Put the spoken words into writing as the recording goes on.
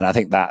And I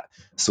think that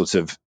sort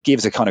of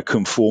gives a kind of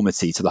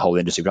conformity to the whole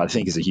industry, but I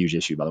think is a huge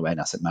issue, by the way, in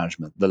asset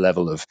management, the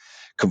level of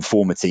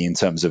conformity in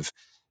terms of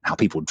how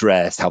people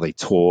dress, how they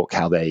talk,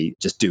 how they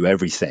just do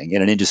everything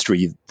in an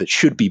industry that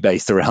should be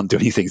based around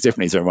doing things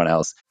differently to everyone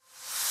else.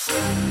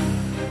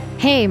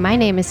 Hey, my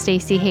name is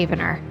Stacey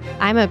Havener.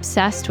 I'm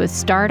obsessed with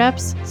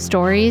startups,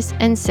 stories,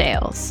 and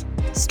sales.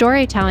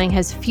 Storytelling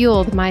has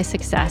fueled my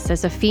success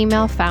as a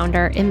female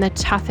founder in the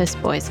toughest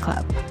boys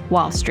club,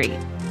 Wall Street.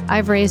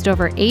 I've raised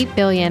over $8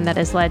 billion that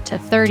has led to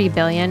 $30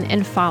 billion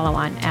in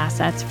follow-on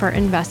assets for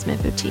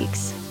investment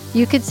boutiques.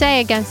 You could say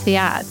against the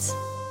odds.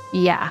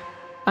 Yeah,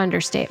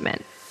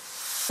 understatement.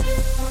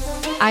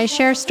 I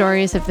share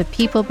stories of the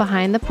people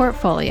behind the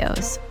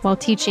portfolios while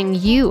teaching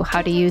you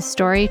how to use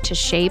story to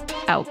shape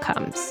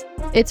outcomes.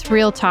 It's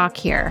real talk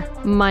here.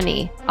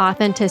 Money,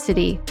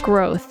 authenticity,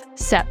 growth,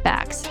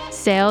 setbacks,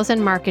 sales,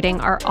 and marketing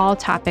are all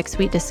topics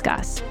we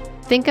discuss.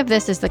 Think of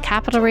this as the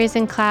capital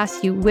raising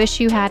class you wish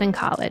you had in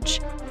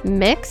college,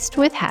 mixed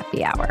with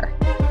happy hour.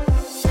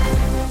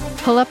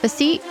 Pull up a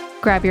seat,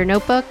 grab your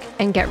notebook,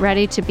 and get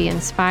ready to be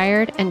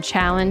inspired and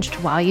challenged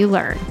while you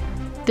learn.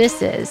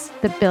 This is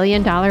the $1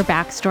 Billion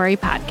Backstory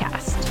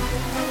Podcast.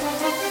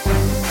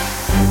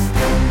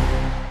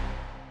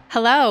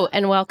 Hello,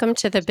 and welcome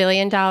to the $1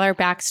 Billion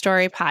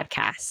Backstory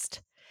Podcast.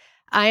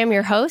 I am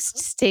your host,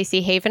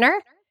 Stacey Havener,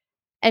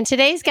 and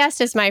today's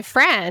guest is my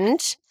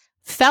friend,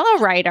 fellow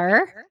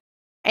writer,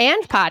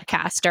 and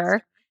podcaster,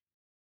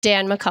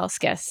 Dan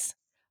Mikulskis,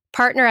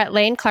 partner at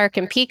Lane Clark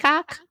 &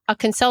 Peacock, a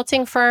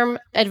consulting firm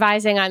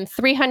advising on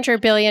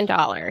 $300 billion.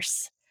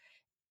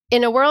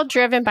 In a world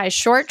driven by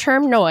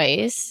short-term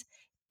noise,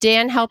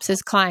 Dan helps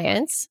his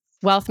clients,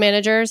 wealth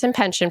managers and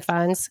pension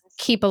funds,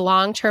 keep a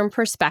long-term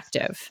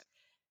perspective,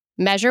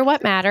 measure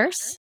what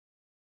matters,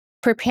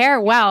 prepare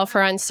well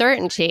for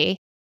uncertainty,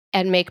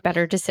 and make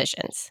better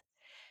decisions.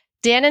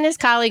 Dan and his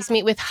colleagues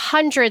meet with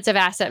hundreds of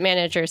asset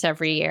managers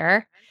every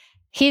year.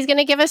 He's going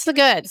to give us the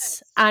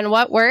goods on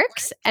what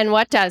works and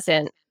what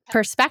doesn't,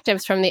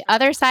 perspectives from the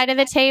other side of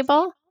the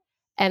table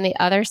and the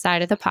other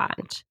side of the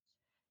pond.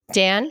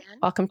 Dan,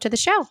 welcome to the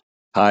show.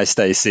 Hi,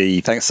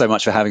 Stacey. Thanks so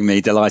much for having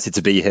me. Delighted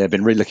to be here.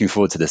 Been really looking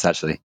forward to this,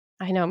 actually.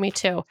 I know, me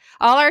too.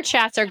 All our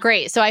chats are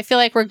great. So I feel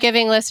like we're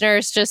giving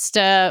listeners just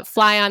a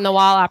fly on the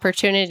wall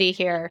opportunity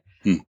here.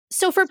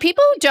 So for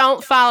people who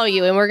don't follow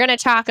you, and we're going to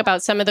talk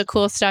about some of the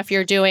cool stuff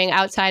you're doing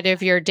outside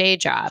of your day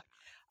job,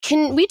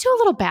 can we do a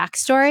little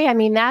backstory? I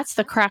mean, that's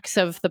the crux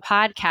of the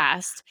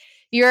podcast.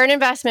 You're an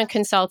investment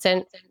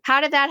consultant.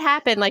 How did that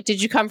happen? Like,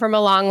 did you come from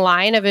a long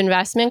line of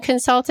investment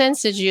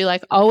consultants? Did you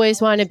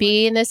always want to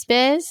be in this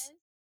biz?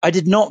 I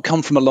did not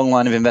come from a long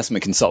line of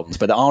investment consultants,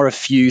 but there are a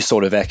few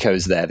sort of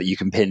echoes there that you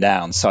can pin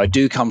down. So I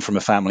do come from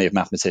a family of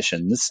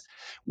mathmaticians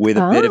with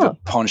a bit of a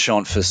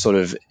penchant for sort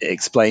of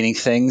explaining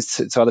things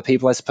to other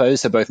people, I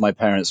suppose. So both my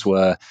parents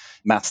were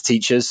maths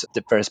teachers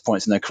at various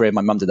points in their career.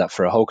 My mum did that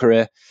for a whole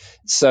career.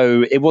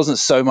 So it wasn't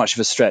so much of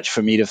a stretch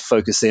for me to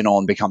focus in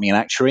on becoming an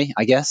actuary,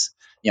 I guess.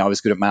 I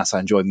was good at maths. I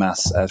enjoyed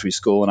maths through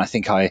school. And I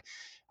think I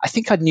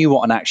knew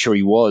what an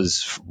actuary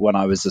was when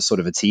I was a sort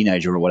of a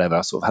teenager or whatever.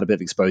 I sort of had a bit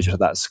of exposure to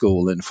that at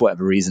school, and for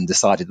whatever reason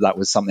decided that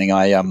was something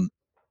I sort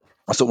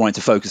of wanted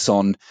to focus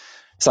on.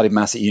 Studied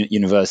maths at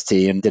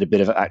university and did a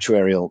bit of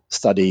actuarial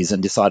studies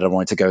and decided I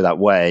wanted to go that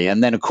way.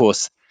 And then, of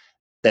course,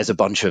 there's a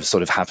bunch of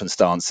sort of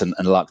happenstance and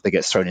luck that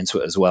gets thrown into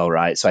it as well,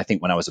 right? So I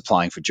think when I was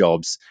applying for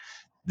jobs,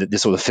 the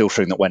sort of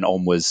filtering that went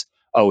on was,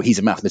 oh, he's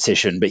a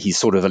mathematician, but he's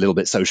sort of a little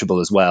bit sociable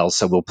as well.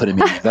 So we'll put him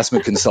in the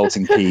investment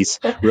consulting piece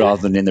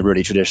rather than in the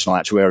really traditional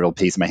actuarial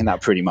piece. I think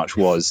that pretty much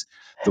was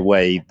the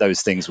way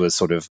those things were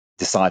sort of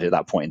decided at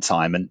that point in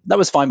time. And that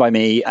was fine by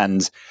me.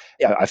 And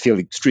I feel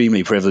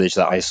extremely privileged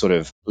that I sort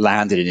of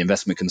landed in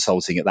investment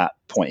consulting at that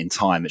point in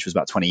time, which was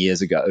about 20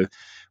 years ago.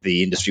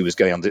 The industry was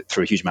going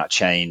through a huge amount of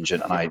change,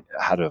 and I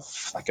had a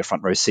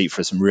front row seat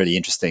for some really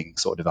interesting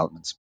sort of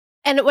developments.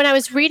 And when I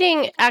was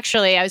reading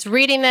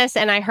this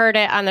and I heard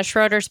it on the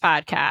Schroders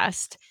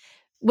podcast.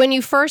 When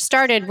you first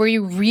started, were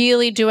you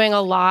really doing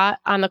a lot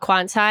on the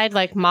quant side,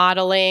 like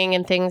modeling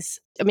and things?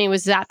 I mean,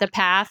 was that the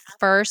path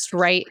first,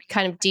 right?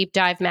 Kind of deep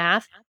dive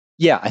math?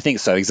 Yeah, I think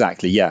so.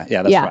 Exactly. Yeah,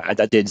 that's right.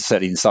 I did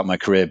certainly start my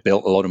career,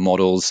 built a lot of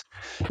models.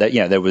 That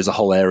there was a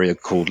whole area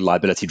called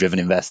liability-driven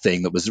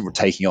investing that was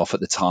taking off at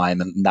the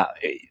time, and that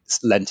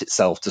lent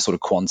itself to sort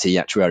of quantity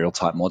actuarial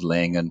type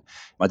modeling. And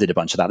I did a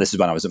bunch of that. This is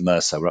when I was at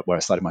Mercer, where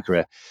I started my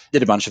career.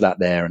 Did a bunch of that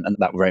there, and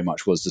that very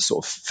much was the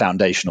sort of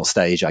foundational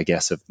stage, I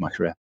guess, of my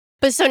career.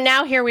 But so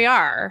now here we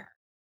are,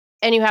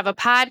 and you have a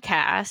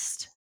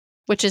podcast,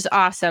 which is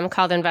awesome,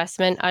 called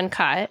Investment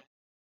Uncut,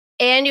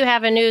 and you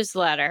have a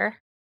newsletter,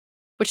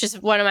 which is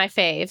one of my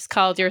faves,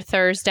 called Your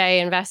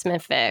Thursday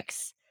Investment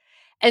Fix.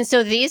 And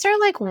so these are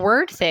like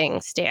word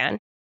things, Dan.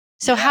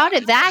 So how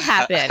did that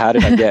happen? How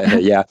did I get here?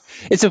 Yeah.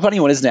 It's a funny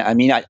one, isn't it? I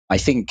mean, I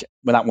think,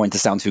 without wanting to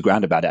sound too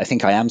grand about it, I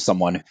think I am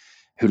someone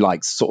who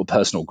likes sort of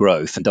personal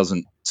growth and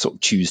doesn't sort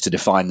of choose to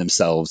define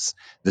themselves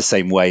the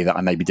same way that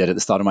I maybe did at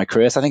the start of my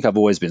career. So I think I've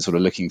always been sort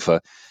of looking for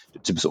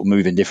to sort of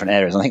move in different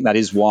areas. And I think that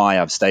is why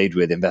I've stayed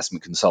with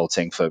investment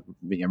consulting for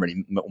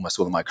really almost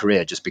all of my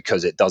career, just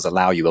because it does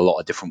allow you a lot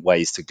of different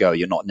ways to go.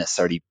 You're not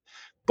necessarily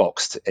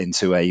boxed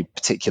into a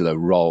particular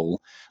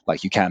role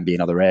like you can be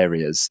in other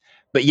areas.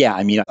 But yeah,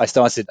 I mean, I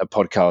started a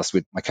podcast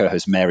with my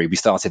co-host Mary. We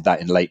started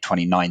that in late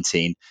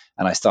 2019,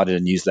 and I started a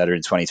newsletter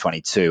in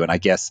 2022. And I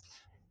guess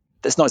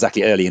that's not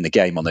exactly early in the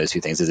game on those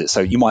two things, is it?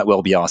 So you might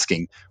well be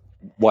asking,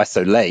 why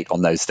so late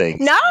on those things?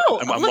 No,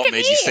 and look what at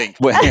made me. you think?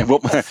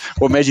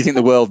 What made you think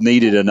the world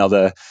needed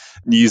another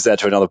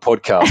newsletter, another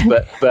podcast?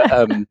 But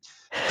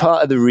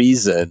part of the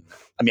reason,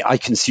 I mean, I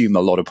consume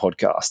a lot of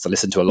podcasts. I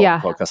listen to a lot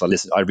of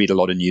podcasts. I read a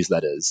lot of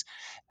newsletters,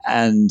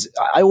 and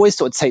I always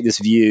sort of take this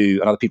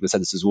view, and other people have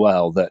said this as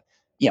well, that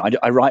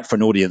I write for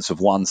an audience of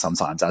one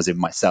sometimes, as in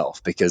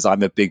myself, because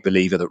I'm a big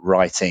believer that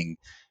writing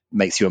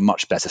makes you a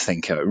much better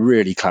thinker. It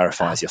really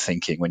clarifies your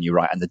thinking when you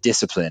write, and the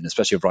discipline,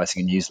 especially of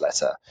writing a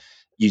newsletter.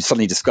 You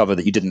suddenly discover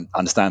that you didn't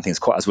understand things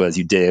quite as well as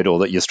you did, or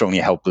that your strongly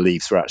held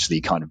beliefs were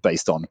actually kind of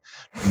based on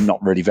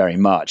not really very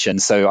much.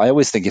 And so I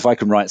always think if I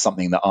can write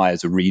something that I,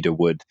 as a reader,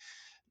 would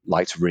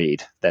like to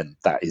read, then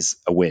that is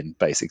a win,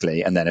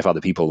 basically. And then if other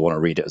people want to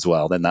read it as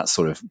well, then that's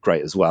sort of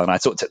great as well. And I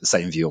sort of took the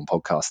same view on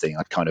podcasting.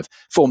 I kind of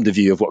formed a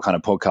view of what kind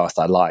of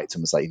podcast I liked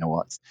and was like, you know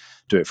what,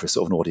 do it for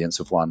sort of an audience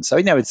of one. So,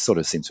 it sort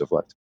of seems to have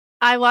worked.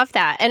 I love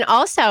that. And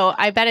also,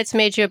 I bet it's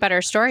made you a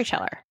better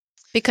storyteller.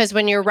 Because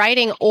when you're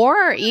writing,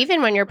 or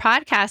even when you're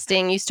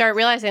podcasting, you start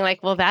realizing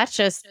like, well, that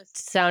just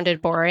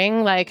sounded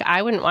boring. Like,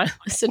 I wouldn't want to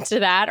listen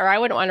to that, or I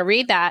wouldn't want to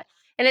read that.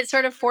 And it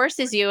sort of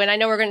forces you, and I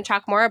know we're going to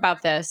talk more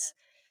about this,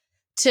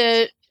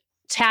 to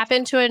tap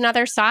into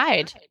another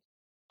side.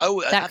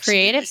 That absolutely.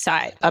 Creative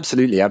side.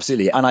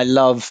 Absolutely. And I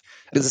love,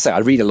 as I say, I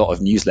read a lot of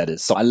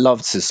newsletters. So I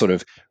love to sort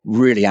of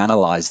really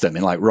analyze them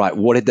and like, right,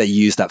 what did they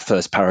use that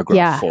first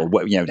paragraph for?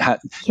 What,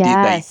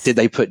 did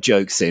they put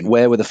jokes in?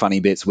 Where were the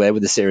funny bits? Where were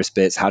the serious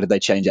bits? How did they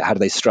change it? How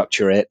did they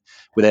structure it?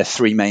 Were there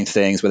 3 main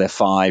things? Were there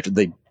 5? Did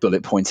they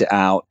bullet point it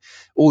out?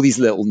 All these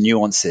little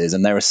nuances.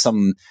 And there are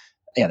some,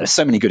 there's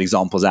so many good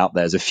examples out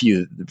there. There's a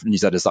few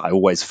newsletters that I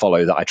always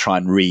follow that I try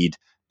and read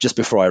just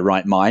before I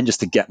write mine, just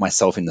to get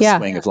myself in the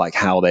swing of like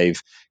how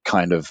they've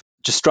kind of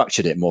just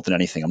structured it more than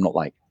anything. I'm not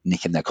like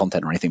nicking their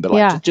content or anything, but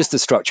like just the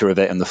structure of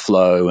it and the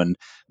flow and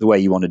the way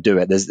you want to do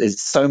it.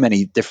 There's so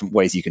many different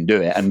ways you can do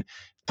it. And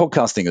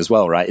podcasting as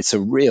well, right? It's a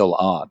real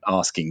art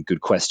asking good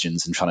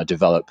questions and trying to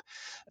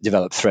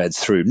develop threads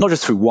through, not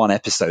just through one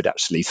episode,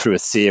 actually through a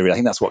series. I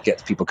think that's what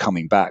gets people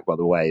coming back, by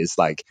the way, is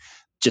like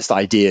just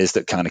ideas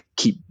that kind of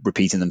keep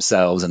repeating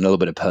themselves and a little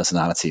bit of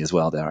personality as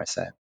well, dare I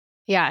say.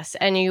 Yes,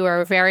 and you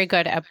are very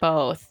good at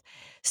both.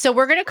 So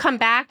we're going to come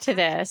back to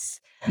this,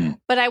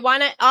 but I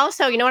want to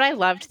also, you know what I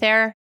loved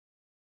there?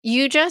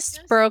 You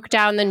just broke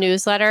down the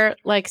newsletter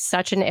like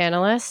such an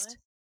analyst.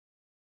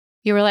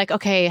 You were like,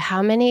 okay,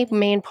 how many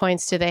main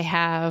points do they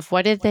have?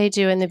 What did they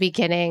do in the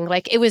beginning?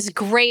 Like, it was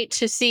great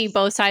to see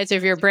both sides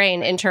of your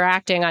brain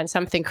interacting on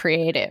something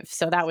creative.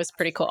 So that was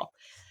pretty cool.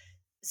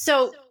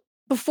 So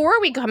before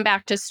we come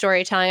back to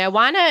storytelling, I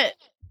want to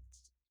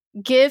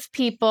give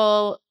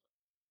people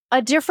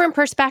a different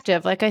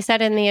perspective. Like I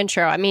said in the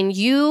intro, I mean,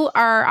 you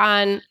are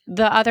on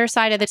the other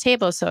side of the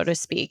table, so to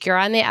speak. You're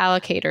on the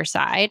allocator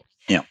side.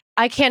 Yeah.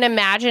 I can't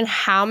imagine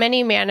how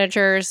many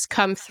managers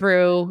come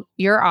through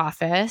your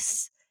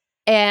office.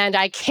 And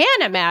I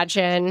can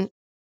imagine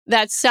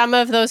that some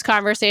of those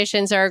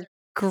conversations are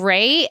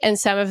great and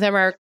some of them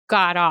are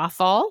god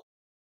awful.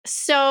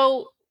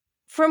 So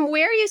from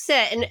where you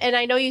sit, and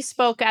I know you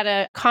spoke at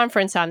a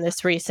conference on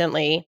this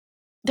recently,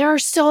 there are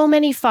so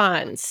many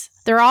funds.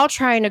 They're all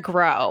trying to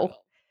grow.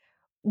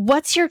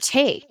 What's your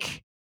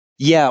take?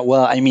 Yeah,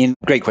 well, I mean,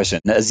 great question.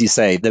 As you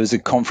say, there was a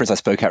conference I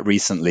spoke at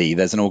recently.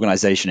 There's an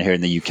organization here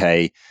in the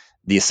UK,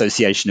 the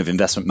Association of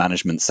Investment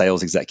Management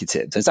Sales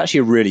Executives. It's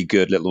actually a really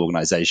good little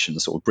organization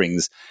that sort of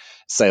brings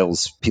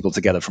sales people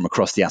together from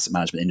across the asset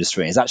management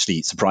industry. It's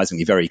actually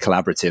surprisingly very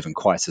collaborative and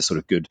quite a sort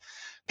of good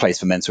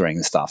place for mentoring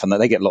and stuff. And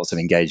they get lots of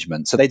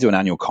engagement. So they do an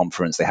annual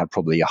conference. They had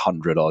probably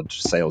 100 odd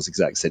sales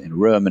execs in a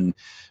room, and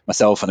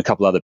myself and a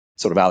couple other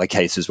sort of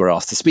allocators were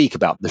asked to speak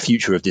about the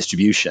future of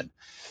distribution.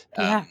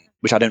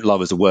 Which I don't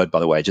love as a word, by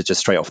the way, just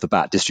straight off the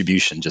bat.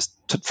 Distribution just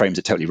frames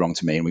it totally wrong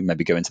to me, and we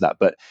maybe go into that.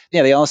 But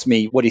they asked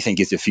me, what do you think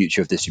is the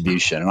future of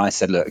distribution? And I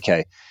said, look,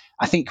 okay,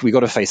 I think we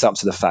got to face up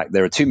to the fact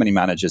there are too many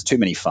managers, too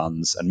many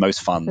funds, and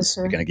most funds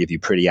are going to give you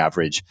pretty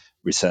average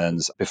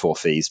returns before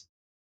fees.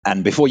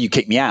 And before you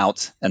kick me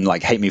out and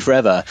like hate me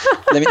forever,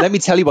 let me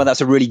tell you why that's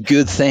a really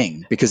good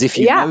thing. Because if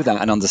you know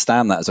that and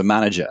understand that as a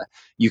manager,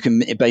 you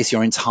can base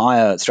your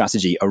entire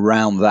strategy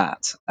around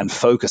that and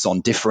focus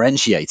on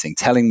differentiating,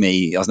 telling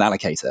me as an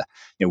allocator,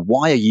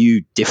 why are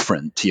you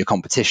different to your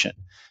competition?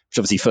 Which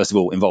obviously, first of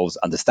all, involves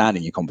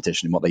understanding your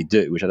competition and what they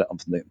do, which I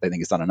don't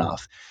think is done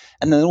enough.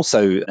 And then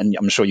also, and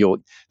I'm sure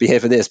you'll be here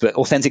for this, but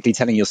authentically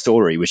telling your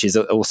story, which is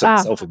also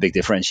itself a big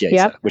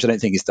differentiator, which I don't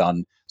think is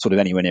done sort of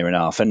anywhere near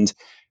enough. And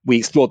we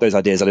explored those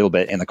ideas a little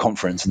bit in the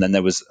conference, and then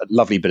there was a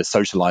lovely bit of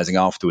socializing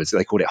afterwards.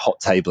 They called it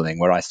hot tabling,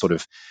 where I sort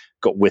of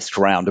got whisked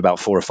around about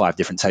 4 or 5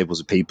 different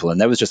tables of people,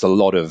 and there was just a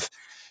lot of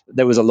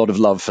there was a lot of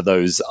love for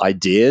those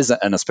ideas.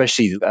 And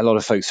especially a lot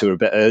of folks who were a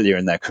bit earlier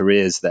in their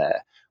careers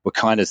there were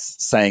kind of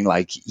saying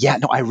like, yeah,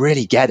 no, I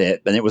really get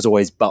it. And it was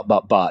always, but,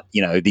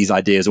 these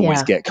ideas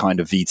always get kind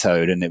of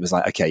vetoed. And it was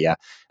like, okay, yeah,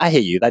 I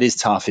hear you. That is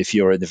tough. If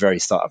you're at the very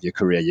start of your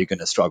career, you're going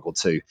to struggle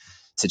to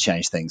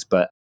change things.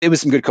 But it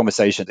was some good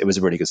conversation. It was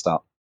a really good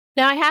start.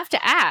 Now I have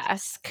to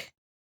ask,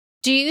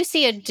 do you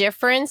see a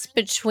difference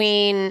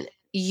between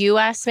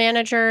US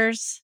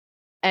managers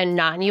and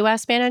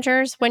non-US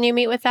managers when you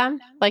meet with them,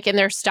 like in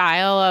their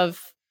style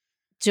of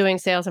doing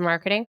sales and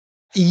marketing?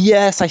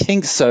 Yes, I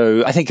think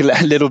so. I think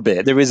a little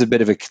bit. There is a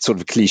bit of a sort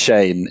of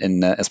cliche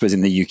I suppose,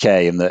 in the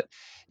UK, in that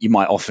you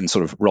might often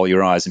sort of roll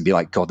your eyes and be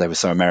like, God, they were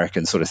so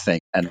American sort of thing.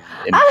 And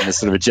in a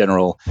sort of a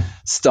general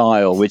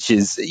style, which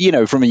is,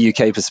 from a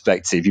UK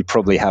perspective, you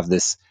probably have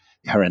this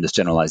horrendous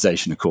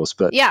generalization, of course.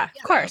 But yeah,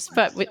 of course.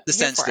 But the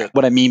sense that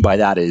what I mean by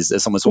that is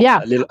someone's a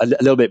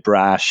little bit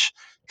brash,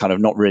 kind of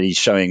not really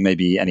showing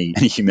maybe any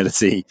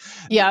humility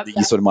that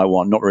you sort of might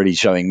want, not really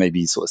showing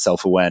maybe sort of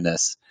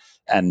self-awareness.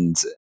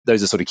 And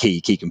those are sort of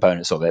key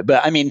components of it.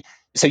 But I mean,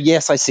 so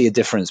yes, I see a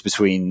difference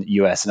between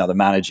US and other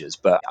managers,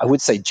 but I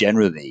would say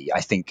generally,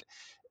 I think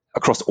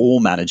across all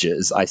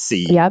managers, I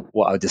see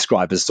what I would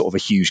describe as sort of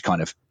a huge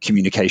kind of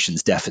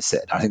communications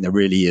deficit. I think there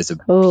really is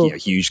a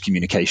huge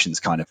communications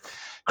kind of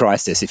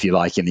crisis, if you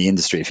like, in the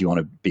industry, if you want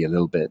to be maybe a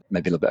little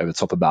bit over the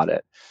top about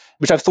it,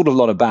 which I've thought a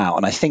lot about.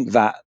 And I think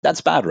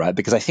that's bad, right?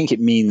 Because I think it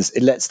means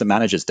it lets the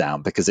managers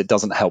down, because it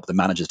doesn't help the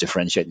managers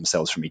differentiate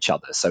themselves from each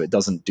other. So it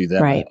doesn't do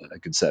them a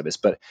good service,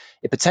 but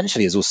it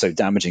potentially is also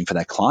damaging for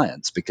their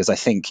clients, because I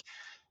think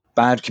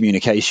bad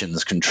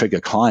communications can trigger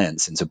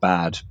clients into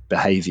bad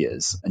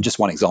behaviors. And just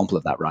one example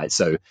of that, right?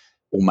 So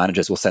all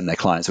managers will send their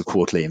clients a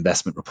quarterly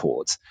investment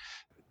report.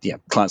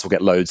 Clients will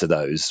get loads of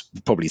those,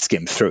 probably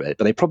skim through it,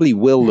 but they probably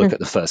will look at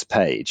the first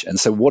page. And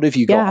so what have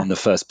you got on the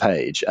first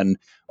page? And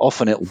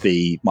often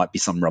might be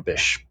some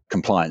rubbish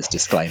compliance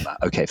disclaimer.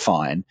 Okay,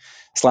 fine.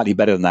 Slightly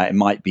better than that, it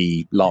might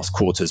be last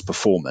quarter's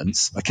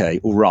performance.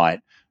 Okay, all right.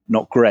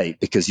 Not great,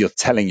 because you're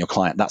telling your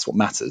client that's what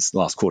matters,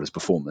 last quarter's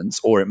performance.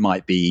 Or it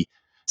might be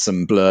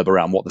some blurb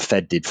around what the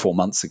Fed did 4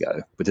 months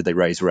ago, but did they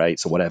raise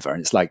rates or whatever?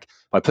 And it's like,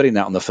 by putting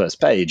that on the first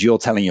page, you're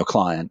telling your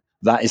client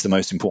that is the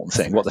most important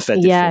thing, what the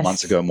Fed did 4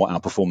 months ago and what our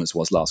performance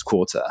was last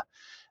quarter.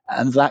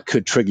 And that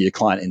could trigger your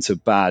client into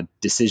bad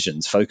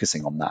decisions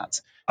focusing on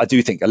that. I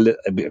do think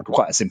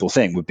quite a simple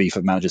thing would be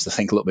for managers to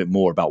think a little bit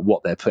more about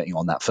what they're putting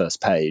on that first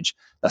page.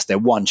 That's their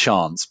one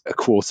chance a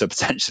quarter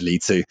potentially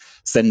to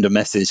send a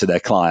message to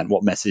their client.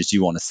 What message do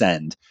you want to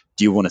send?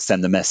 Do you want to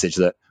send the message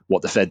that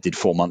what the Fed did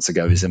 4 months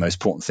ago is the most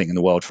important thing in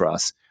the world for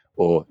us?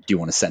 Or do you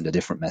want to send a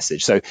different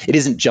message? So it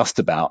isn't just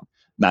about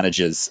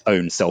managers'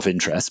 own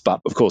self-interest,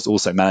 but of course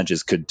also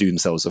managers could do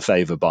themselves a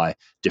favor by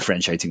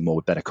differentiating more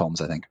with better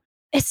comms, I think.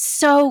 It's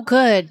so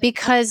good,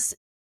 because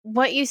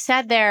what you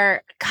said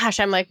there,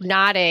 gosh, I'm like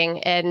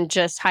nodding and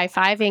just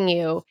high-fiving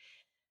you.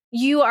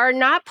 You are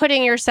not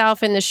putting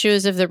yourself in the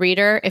shoes of the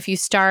reader if you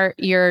start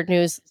your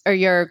news or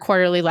your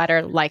quarterly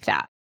letter like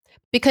that.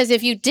 Because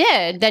if you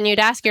did, then you'd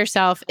ask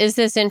yourself, is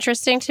this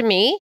interesting to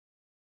me?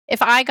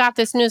 If I got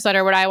this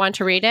newsletter, would I want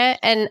to read it?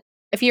 And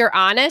if you're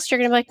honest, you're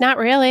going to be like, not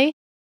really.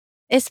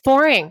 It's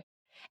boring.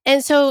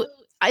 And so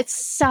it's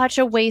such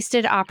a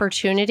wasted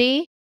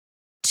opportunity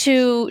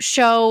to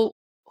show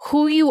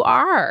who you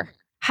are,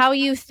 how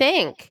you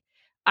think.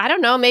 I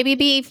don't know, maybe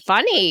be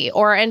funny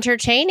or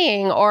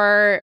entertaining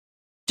or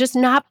just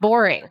not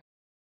boring.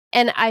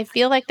 And I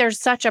feel like there's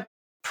such a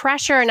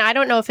pressure, and I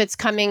don't know if it's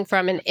coming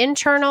from an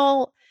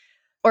internal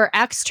or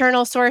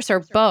external source or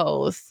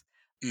both,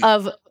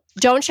 of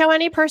don't show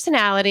any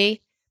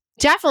personality.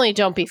 Definitely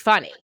don't be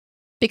funny,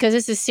 because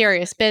this is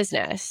serious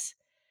business.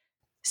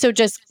 So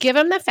just give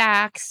them the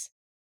facts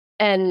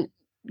and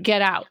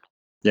get out.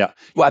 Yeah,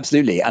 well,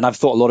 absolutely. And I've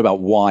thought a lot about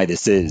why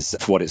this is,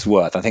 for what it's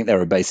worth. I think there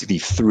are basically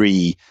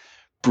three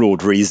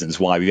broad reasons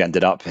why we've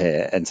ended up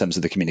here in terms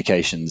of the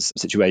communications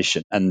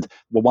situation. And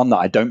the one that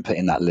I don't put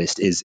in that list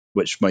is,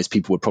 which most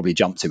people would probably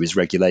jump to, is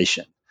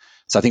regulation.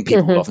 So I think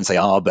people will often say,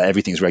 but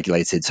everything's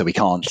regulated, so we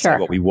can't say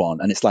what we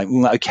want. And it's like,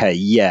 okay,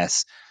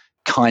 yes,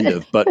 kind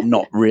of, but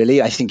not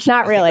really. I think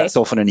that's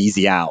often an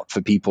easy out for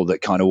people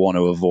that kind of want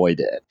to avoid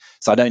it.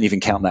 So I don't even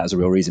count that as a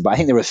real reason. But I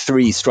think there are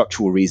three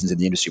structural reasons in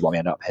the industry why we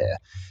end up here.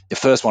 The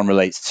first one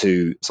relates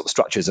to sort of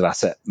structures of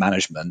asset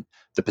management.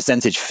 The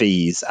percentage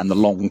fees and the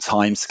long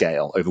time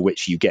scale over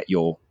which you get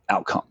your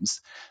outcomes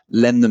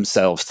lend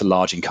themselves to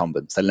large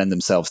incumbents. They lend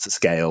themselves to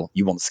scale.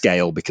 You want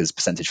scale because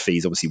percentage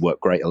fees obviously work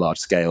great at large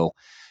scale.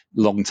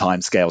 Long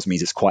time scales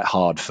means it's quite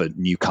hard for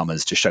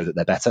newcomers to show that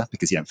they're better,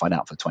 because you don't find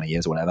out for 20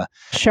 years or whatever.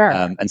 Sure.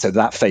 And so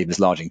that favors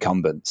large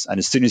incumbents. And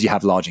as soon as you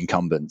have large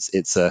incumbents,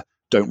 it's a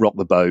don't rock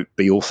the boat,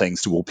 be all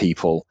things to all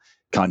people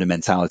kind of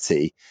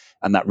mentality.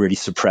 And that really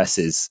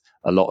suppresses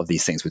a lot of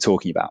these things we're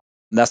talking about.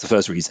 And that's the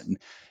first reason.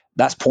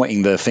 that's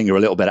pointing the finger a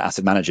little bit at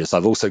asset managers. So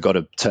I've also got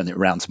to turn it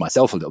around to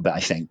myself a little bit, I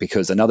think,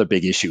 because another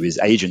big issue is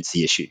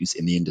agency issues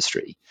in the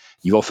industry.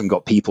 You've often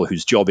got people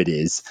whose job it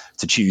is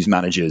to choose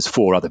managers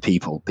for other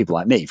people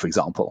like me, for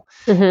example.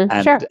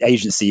 And sure.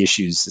 agency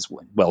issues is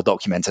well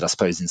documented, I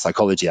suppose, in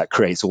psychology. That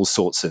creates all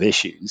sorts of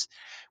issues,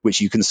 which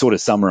you can sort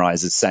of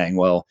summarize as saying,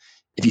 well,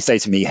 if you say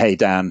to me, hey,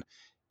 Dan,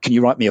 can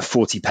you write me a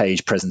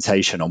 40-page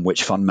presentation on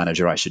which fund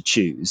manager I should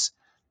choose?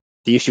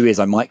 The issue is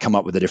I might come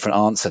up with a different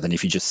answer than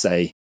if you just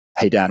say,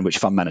 hey, Dan, which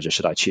fund manager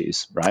should I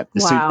choose, right?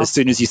 As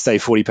soon as you say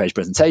 40-page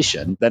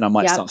presentation, then I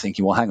might start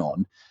thinking, well, hang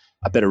on,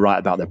 I better write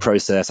about their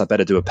process. I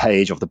better do a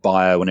page of the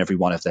bio on every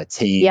one of their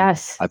team.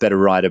 Yes. I better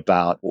write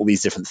about all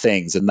these different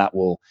things, and that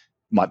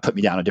might put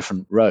me down a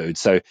different road.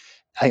 So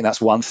I think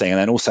that's one thing. And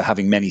then also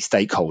having many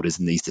stakeholders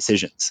in these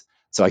decisions.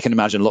 So I can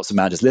imagine lots of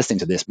managers listening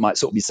to this might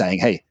sort of be saying,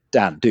 hey,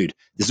 Dan, dude,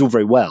 this is all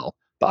very well,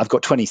 but I've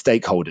got 20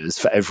 stakeholders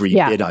for every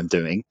bid I'm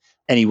doing.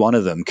 Any one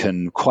of them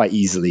can quite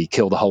easily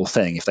kill the whole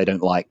thing if they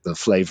don't like the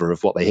flavor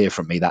of what they hear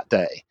from me that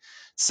day.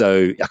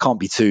 So I can't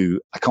be too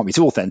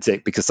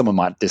authentic, because someone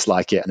might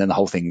dislike it, and then the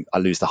whole thing, I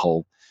lose the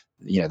whole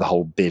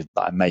bid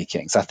that I'm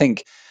making. So I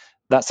think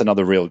that's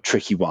another real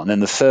tricky one.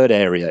 And the third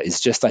area is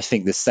just, I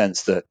think, the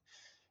sense that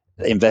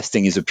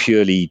investing is a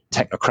purely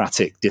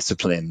technocratic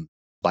discipline,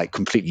 like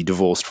completely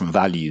divorced from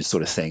values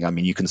sort of thing. I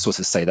mean, you can sort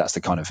of say that's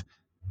the kind of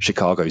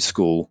Chicago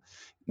school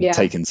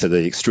taken to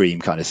the extreme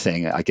kind of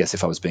thing, I guess,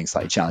 if I was being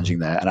slightly challenging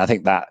there. And I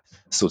think that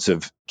sort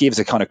of gives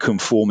a kind of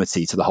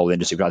conformity to the whole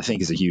industry, but I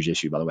think is a huge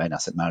issue, by the way, in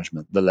asset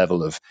management, the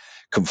level of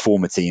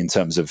conformity in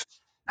terms of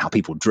how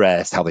people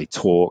dress, how they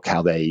talk,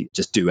 how they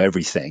just do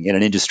everything in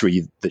an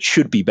industry that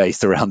should be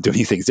based around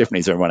doing things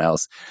differently to everyone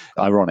else.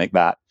 Ironic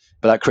that.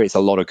 But that creates a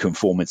lot of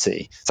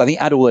conformity. So I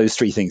think add all those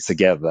three things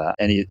together,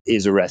 and it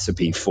is a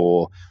recipe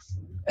for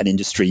an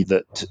industry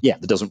that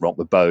doesn't rock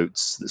the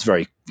boats, that's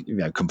very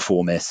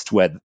conformist,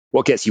 where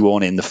what gets you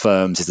on in the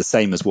firms is the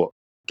same as what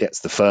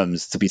gets the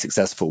firms to be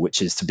successful,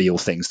 which is to be all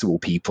things to all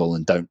people,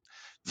 and don't,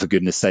 for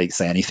goodness sake,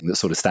 say anything that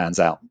sort of stands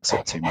out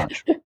sort of too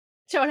much.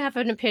 Don't have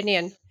an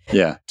opinion.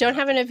 Yeah. Don't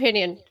have an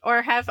opinion,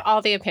 or have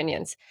all the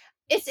opinions.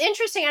 It's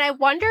interesting, and I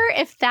wonder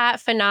if that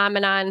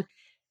phenomenon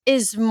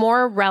is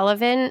more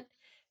relevant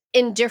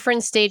in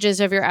different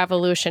stages of your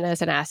evolution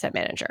as an asset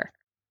manager.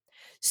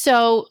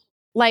 So,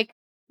 like,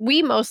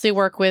 we mostly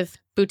work with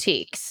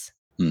boutiques.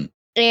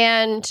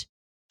 And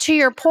to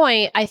your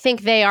point, I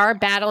think they are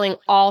battling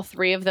all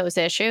three of those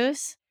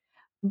issues,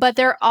 but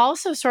they're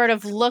also sort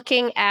of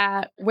looking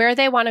at where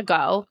they want to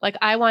go. Like,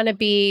 I want to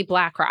be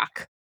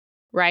BlackRock,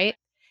 right?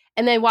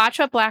 And they watch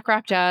what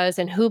BlackRock does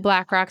and who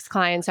BlackRock's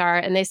clients are.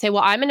 And they say,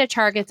 well, I'm going to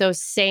target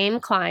those same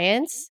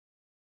clients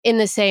in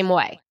the same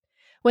way.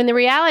 When the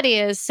reality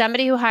is,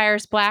 somebody who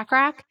hires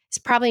BlackRock is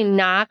probably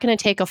not going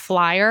to take a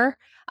flyer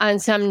on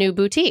some new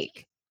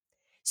boutique.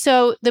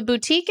 So the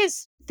boutique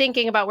is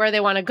thinking about where they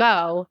want to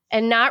go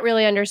and not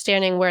really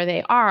understanding where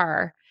they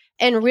are,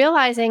 and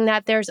realizing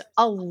that there's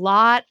a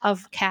lot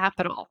of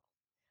capital.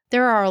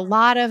 There are a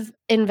lot of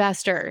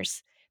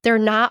investors. They're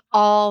not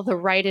all the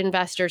right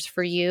investors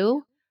for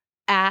you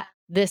at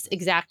this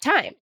exact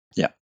time.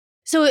 Yeah.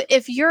 So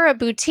if you're a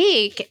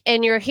boutique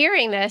and you're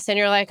hearing this and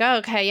you're like, oh,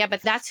 okay, yeah,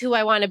 but that's who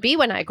I want to be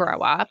when I grow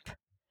up,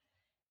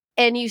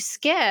 and you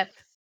skip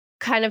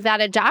kind of that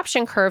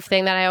adoption curve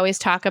thing that I always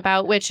talk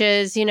about, which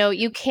is,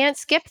 you can't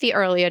skip the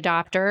early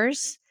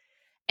adopters.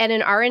 And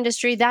in our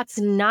industry, that's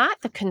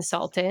not the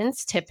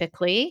consultants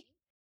typically.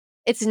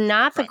 It's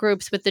not the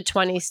groups with the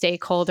 20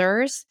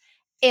 stakeholders.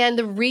 And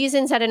the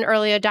reasons that an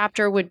early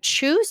adopter would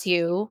choose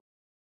you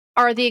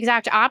are the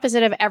exact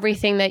opposite of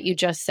everything that you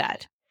just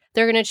said.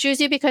 They're going to choose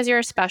you because you're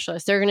a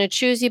specialist. They're going to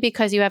choose you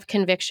because you have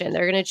conviction.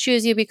 They're going to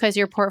choose you because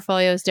your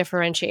portfolio is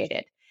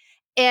differentiated.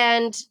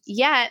 And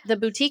yet the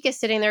boutique is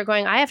sitting there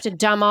going, I have to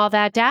dumb all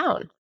that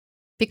down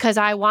because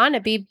I want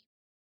to be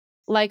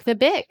like the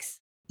bigs.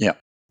 Yeah.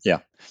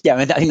 I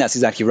mean, I think that's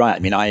exactly right. I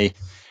mean, I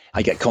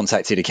get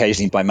contacted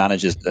occasionally by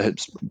managers,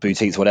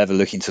 boutiques, whatever,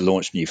 looking to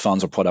launch new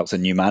funds or products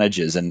and new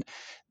managers. And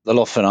they'll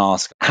often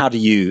ask, how do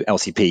you,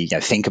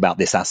 LCP, think about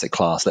this asset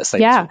class? Let's say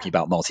we're talking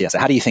about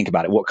multi-asset. How do you think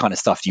about it? What kind of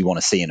stuff do you want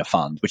to see in a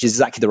fund? Which is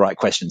exactly the right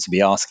question to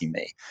be asking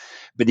me.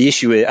 But the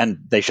issue is, and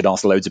they should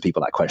ask loads of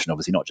people that question,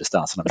 obviously not just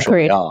us, and I'm sure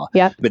they are.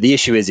 Yep. But the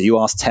issue is that you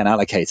ask 10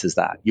 allocators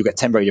that, you get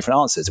 10 very different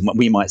answers. And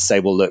we might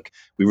say, well, look,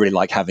 we really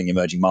like having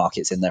emerging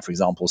markets in there, for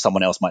example.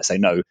 Someone else might say,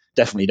 no,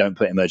 definitely don't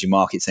put emerging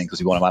markets in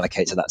because we want to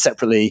allocate to that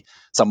separately.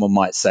 Someone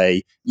might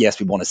say, yes,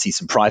 we want to see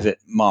some private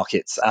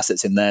markets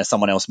assets in there.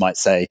 Someone else might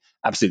say,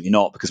 absolutely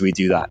not, because we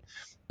do that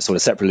sort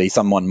of separately.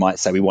 Someone might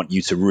say, we want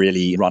you to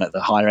really run at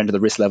the higher end of the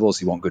risk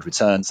levels. You want good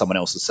return. Someone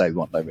else will say, we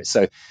want low risk.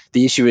 So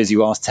the issue is,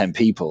 you ask 10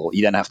 people,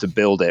 you then have to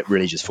build it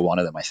really just for one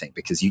of them, I think,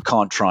 because you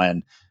can't try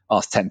and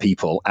ask 10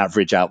 people,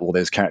 average out all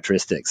those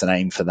characteristics and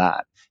aim for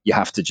that. You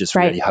have to just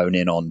really hone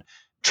in on,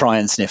 try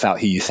and sniff out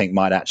who you think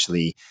might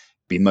actually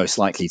be most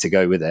likely to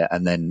go with it,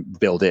 and then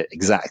build it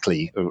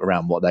exactly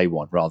around what they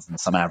want rather than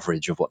some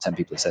average of what 10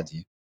 people have said to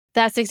you.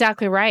 That's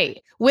exactly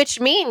right.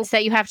 Which means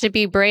that you have to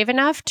be brave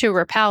enough to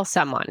repel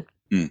someone.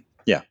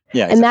 Yeah.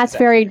 And that's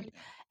very,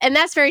 And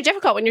that's very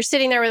difficult when you're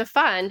sitting there with a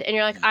fund and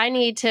you're like, I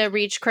need to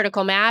reach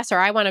critical mass, or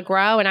I want to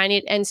grow,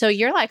 and so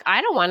you're like,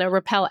 I don't want to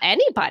repel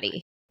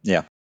anybody.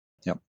 Yeah.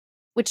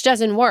 Which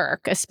doesn't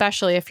work,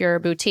 especially if you're a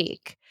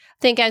boutique. I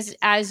think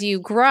as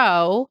you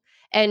grow,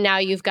 and now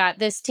you've got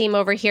this team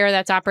over here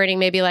that's operating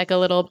maybe like a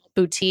little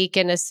boutique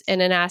in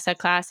an asset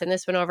class, and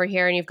this one over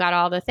here, and you've got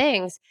all the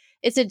things,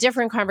 it's a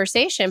different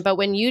conversation. But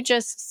when you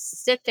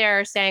just sit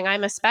there saying,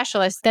 I'm a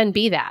specialist, then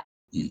be that.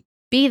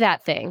 Be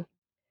that thing.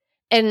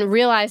 And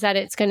realize that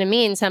it's going to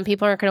mean some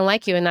people aren't going to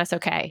like you, and that's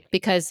okay,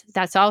 because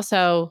that's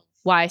also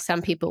why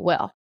some people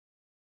will.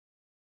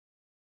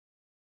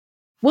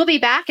 We'll be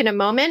back in a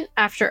moment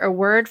after a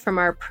word from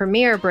our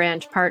premier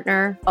brand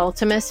partner,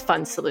 Ultimus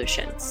Fund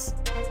Solutions.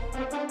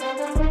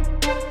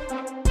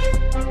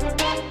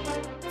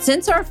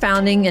 Since our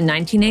founding in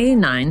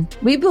 1989,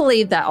 we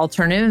believe that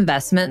alternative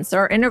investments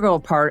are an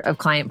integral part of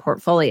client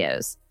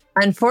portfolios.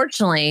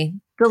 Unfortunately,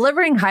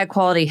 delivering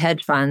high-quality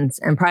hedge funds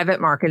and private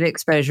market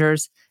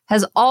exposures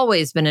has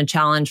always been a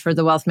challenge for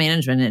the wealth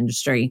management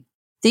industry.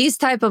 These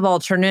type of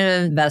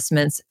alternative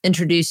investments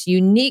introduce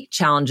unique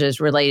challenges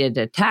related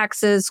to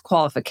taxes,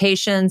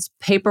 qualifications,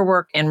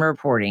 paperwork, and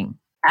reporting.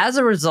 As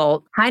a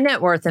result, high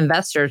net worth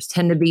investors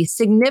tend to be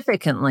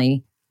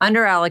significantly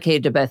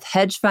underallocated to both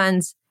hedge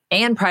funds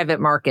and private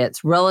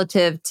markets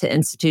relative to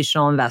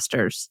institutional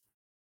investors.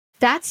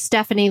 That's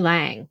Stephanie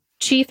Lang,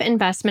 Chief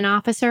Investment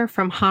Officer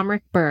from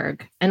Homrich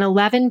Berg, an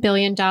 $11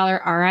 billion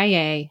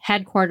RIA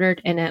headquartered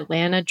in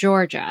Atlanta,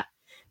 Georgia,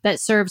 that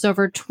serves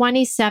over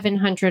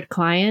 2,700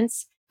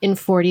 clients in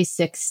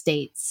 46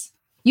 states.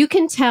 You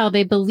can tell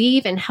they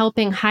believe in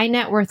helping high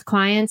net worth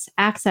clients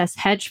access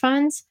hedge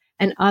funds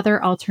and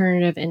other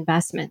alternative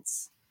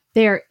investments.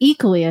 They are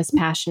equally as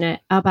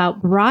passionate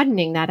about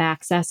broadening that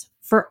access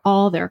for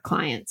all their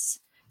clients,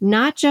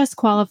 not just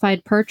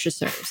qualified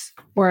purchasers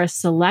or a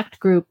select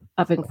group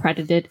of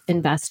accredited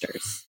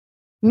investors.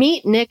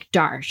 Meet Nick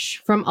Darsh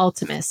from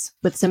Ultimus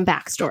with some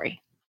backstory.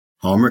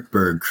 Homrich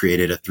Berg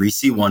created a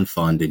 3C1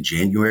 fund in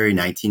January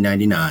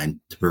 1999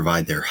 to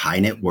provide their high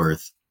net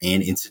worth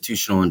and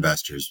institutional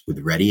investors with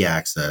ready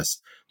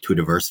access to a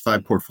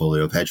diversified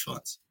portfolio of hedge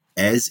funds.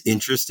 As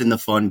interest in the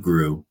fund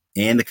grew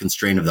and the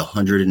constraint of the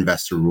 100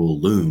 investor rule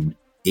loomed,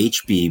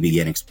 HB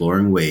began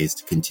exploring ways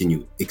to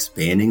continue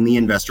expanding the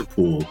investor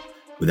pool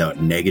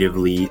without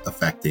negatively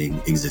affecting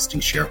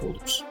existing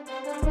shareholders.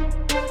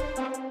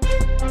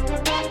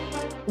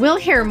 We'll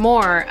hear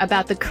more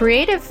about the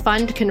creative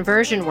fund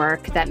conversion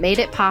work that made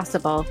it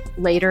possible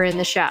later in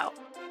the show.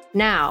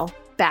 Now,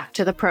 back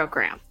to the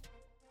program.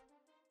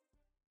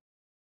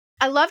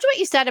 I loved what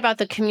you said about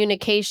the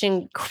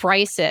communication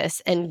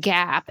crisis and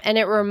gap, and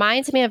it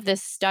reminds me of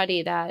this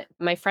study that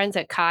my friends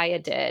at Kaya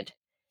did.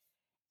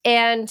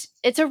 And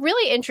it's a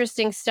really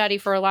interesting study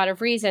for a lot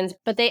of reasons,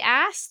 but they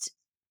asked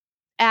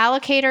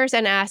allocators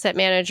and asset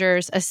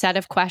managers a set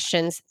of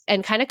questions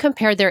and kind of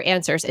compared their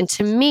answers. And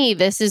to me,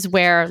 this is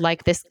where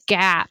like this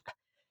gap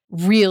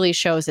really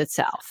shows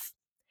itself.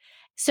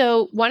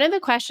 So one of the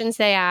questions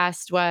they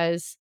asked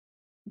was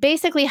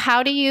basically,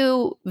 how do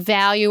you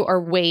value or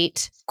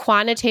weight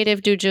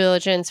quantitative due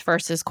diligence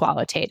versus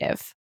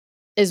qualitative?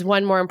 Is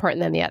one more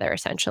important than the other,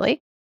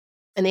 essentially?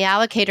 And the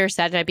allocator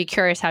said, and I'd be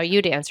curious how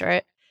you'd answer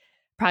it.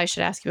 Probably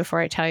should ask you before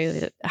I tell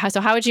you.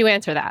 So how would you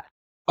answer that?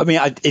 I mean,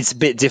 it's a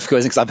bit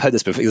difficult because I've heard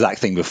this exact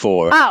thing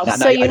before. Oh,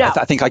 so you know.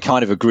 I think I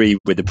kind of agree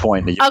with the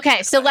point that you.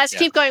 Okay, so let's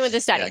keep going with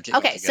the study.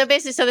 Okay, so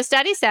basically, so the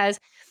study says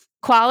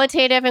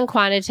qualitative and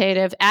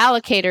quantitative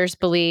allocators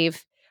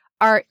believe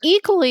are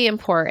equally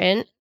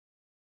important.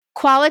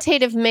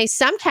 Qualitative may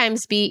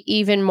sometimes be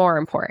even more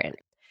important.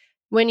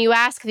 When you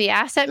ask the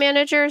asset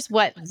managers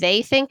what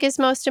they think is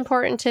most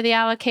important to the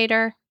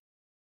allocator,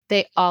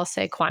 they all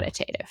say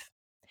quantitative.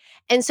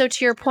 And so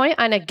to your point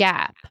on a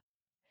gap,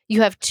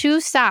 you have two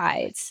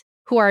sides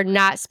who are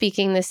not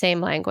speaking the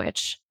same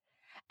language.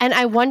 And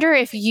I wonder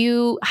if do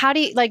you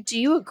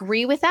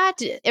agree with that?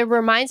 It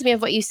reminds me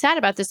of what you said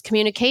about this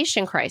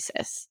communication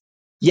crisis.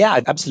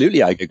 Yeah,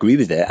 absolutely. I agree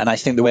with it. And I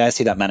think the way I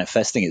see that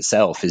manifesting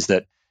itself is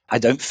that I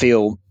don't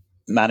feel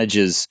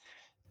managers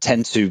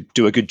tend to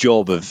do a good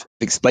job of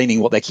explaining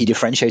what their key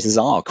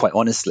differentiators are, quite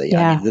honestly.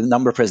 Yeah. I mean, the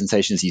number of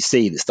presentations you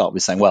see that start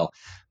with saying, well,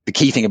 the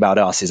key thing about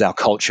us is our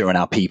culture and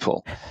our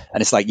people.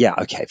 And it's like, yeah,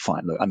 okay,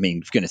 fine. Look, I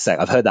mean, for goodness sake,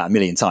 I've heard that a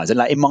million times. And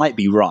like, it might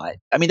be right.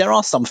 I mean, there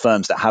are some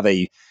firms that have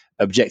a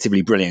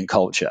objectively brilliant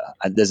culture.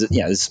 And there's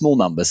a small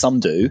number, some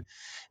do.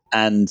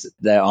 And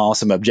there are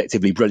some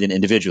objectively brilliant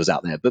individuals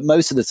out there. But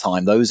most of the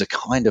time, those are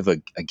kind of a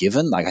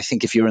given. Like, I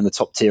think if you're in the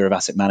top tier of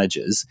asset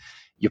managers,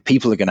 your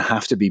people are going to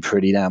have to be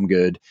pretty damn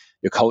good.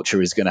 Your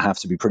culture is going to have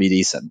to be pretty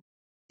decent.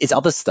 It's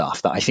other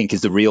stuff that I think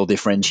is the real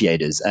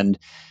differentiators. And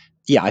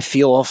yeah, I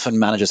feel often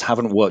managers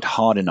haven't worked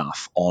hard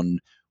enough on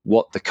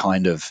what the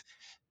kind of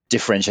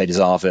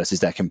differentiators are versus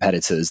their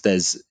competitors.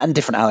 And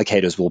different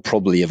allocators will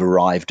probably have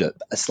arrived at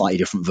a slightly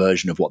different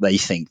version of what they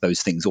think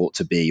those things ought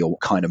to be or what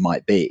kind of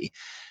might be.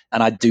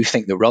 And I do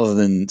think that rather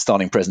than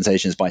starting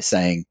presentations by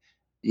saying,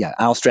 yeah,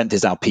 our strength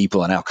is our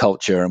people and our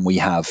culture, and we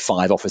have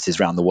 5 offices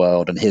around the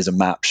world, and here's a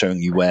map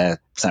showing you where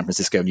San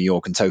Francisco, New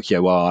York, and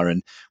Tokyo are,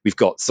 and we've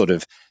got sort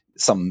of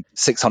some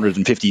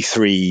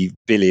 $653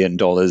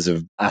 billion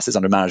of assets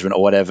under management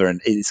or whatever, and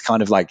it's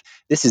kind of like,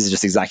 this is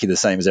just exactly the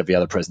same as every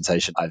other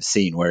presentation I've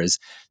seen. Whereas,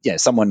 yeah,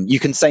 someone, you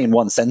can say in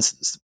one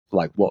sentence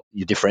like what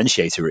your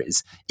differentiator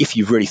is if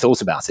you've really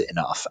thought about it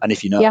enough, and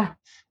if you know. Yeah.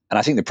 And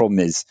I think the problem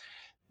is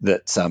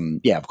that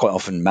quite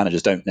often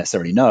managers don't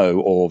necessarily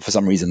know, or for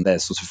some reason they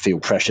sort of feel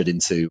pressured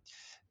into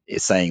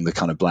saying the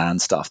kind of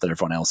bland stuff that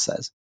everyone else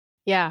says.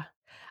 Yeah.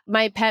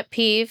 My pet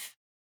peeve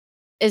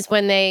is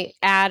when they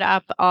add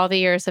up all the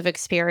years of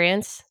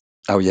experience.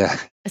 Oh, yeah.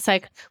 It's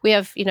like, we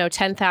have,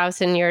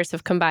 10,000 years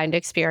of combined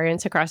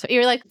experience across.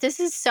 You're like, this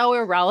is so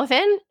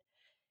irrelevant.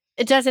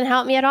 It doesn't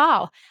help me at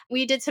all.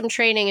 We did some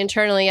training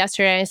internally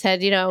yesterday. I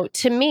said,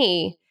 to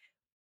me,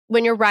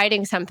 when you're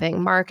writing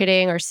something,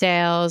 marketing or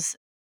sales,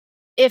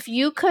 if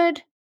you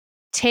could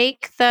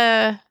take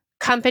the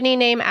company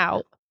name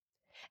out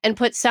and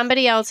put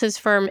somebody else's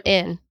firm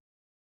in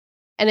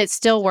and it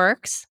still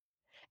works,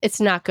 it's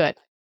not good.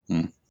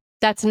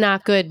 That's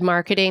not good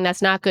marketing.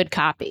 That's not good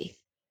copy.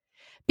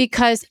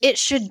 Because it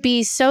should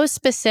be so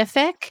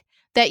specific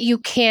that you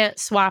can't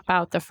swap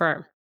out the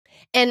firm.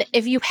 And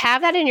if you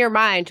have that in your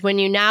mind, when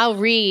you now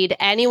read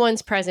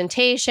anyone's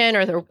presentation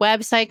or their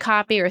website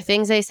copy or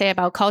things they say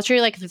about culture,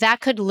 you're like, that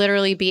could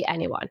literally be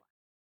anyone.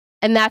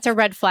 And that's a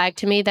red flag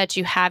to me that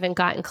you haven't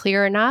gotten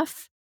clear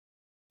enough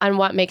on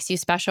what makes you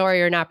special, or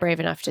you're not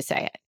brave enough to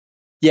say it.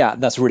 Yeah,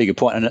 that's a really good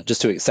point. And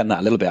just to extend that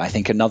a little bit, I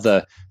think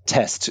another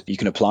test you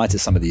can apply to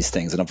some of these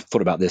things, and I've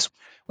thought about this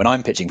when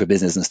I'm pitching for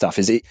business and stuff,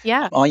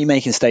 are you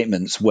making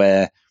statements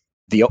where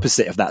the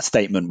opposite of that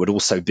statement would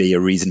also be a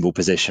reasonable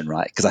position,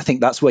 right? Because I think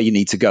that's where you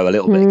need to go a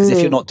little bit. Because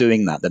if you're not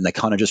doing that, then they're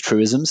kind of just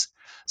truisms.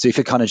 So if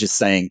you're kind of just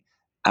saying,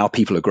 our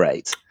people are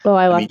great,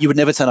 you would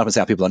never turn up and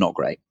say our people are not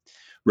great.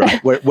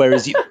 Right.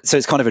 Whereas, so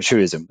it's kind of a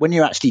truism. When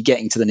you're actually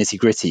getting to the nitty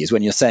gritty is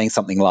when you're saying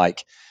something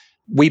like,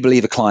 we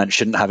believe a client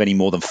shouldn't have any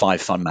more than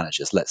 5 fund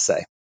managers, let's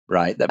say,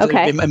 right?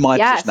 In my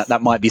position,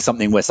 that might be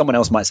something where someone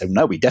else might say,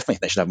 no, we definitely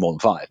think they should have more than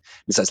 5.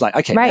 And so it's like,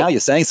 okay, now you're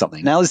saying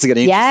something. Now this is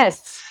getting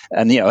interesting.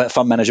 And, a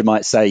fund manager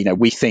might say,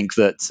 we think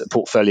that a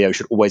portfolio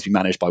should always be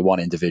managed by one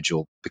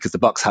individual because the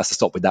buck has to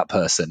stop with that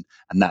person,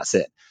 and that's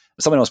it.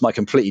 Someone else might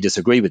completely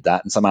disagree with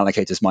that, and some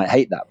allocators might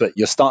hate that. But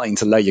you're starting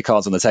to lay your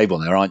cards on the table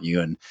there, aren't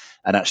you? And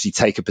actually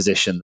take a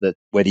position that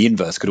where the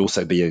inverse could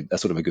also be a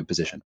sort of a good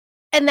position.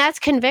 And that's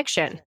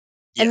conviction.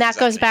 And that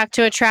goes back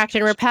to attract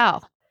and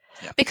repel.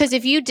 Yeah. Because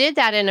if you did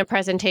that in a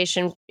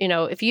presentation,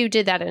 if you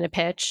did that in a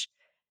pitch,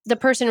 the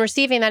person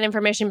receiving that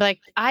information be like,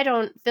 I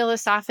don't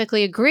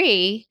philosophically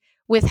agree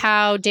with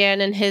how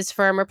Dan and his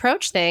firm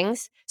approach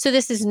things, so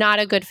this is not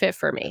a good fit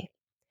for me.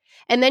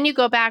 And then you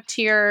go back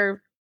to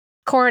your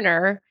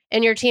corner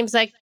and your team's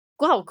like,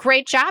 well,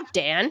 great job,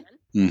 Dan.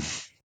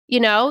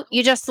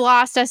 You just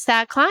lost us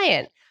that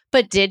client.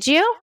 But did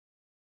you?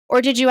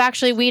 Or did you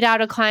actually weed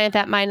out a client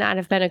that might not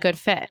have been a good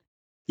fit?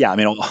 Yeah,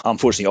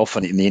 unfortunately,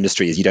 often in the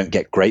industry is you don't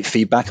get great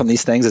feedback on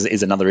these things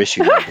is another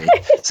issue. Maybe.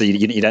 So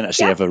you don't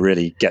actually ever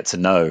really get to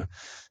know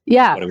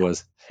what it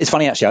was. It's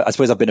funny, actually. I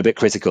suppose I've been a bit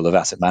critical of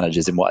asset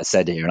managers in what I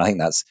said here, and I think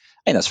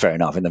that's fair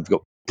enough. And they've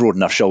got broad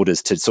enough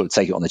shoulders to sort of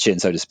take it on the chin,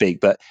 so to speak.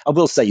 But I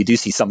will say you do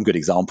see some good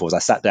examples. I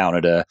sat down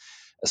at a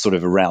sort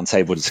of a round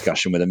table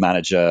discussion with a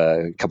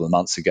manager a couple of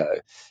months ago,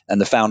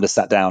 and the founder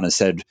sat down and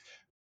said,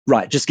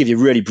 right, just give you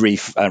a really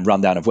brief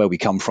rundown of where we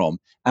come from.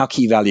 Our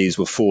key values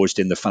were forged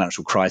in the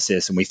financial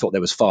crisis, and we thought there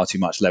was far too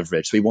much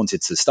leverage. So we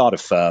wanted to start a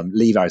firm,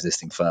 leave our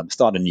existing firm,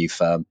 start a new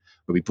firm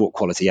where we bought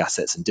quality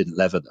assets and didn't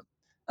lever them.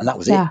 And that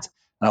was it.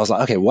 And I was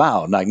like, okay,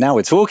 wow, like now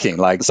we're talking.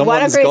 Like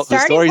someone's got the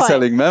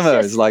storytelling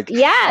memos. Like,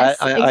 yes,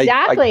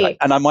 exactly.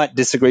 And I might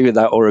disagree with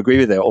that or agree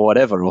with it or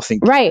whatever, or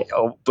think,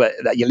 but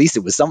at least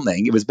it was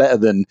something. It was better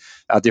than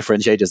our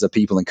differentiators are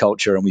people and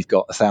culture, and we've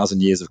got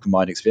 1,000 years of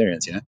combined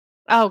experience,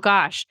 Oh,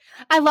 gosh.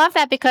 I love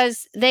that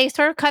because they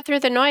sort of cut through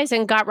the noise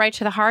and got right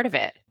to the heart of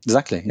it.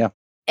 Exactly, yeah.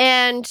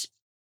 And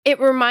it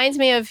reminds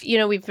me of,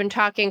 we've been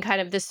talking kind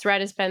of, this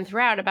thread has been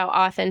throughout about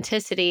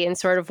authenticity and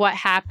sort of what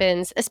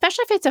happens,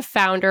 especially if it's a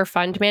founder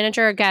fund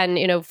manager.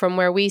 Again, from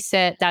where we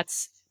sit,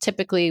 that's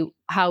typically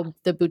how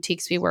the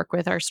boutiques we work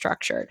with are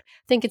structured.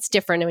 I think it's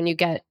different when you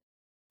get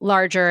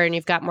larger and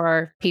you've got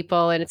more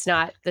people and it's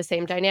not the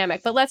same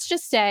dynamic. But let's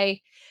just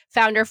say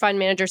founder fund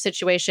manager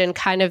situation,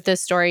 kind of the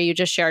story you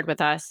just shared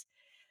with us.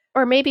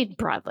 Or maybe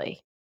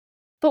broadly.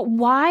 But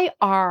why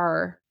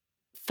are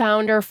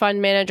founder fund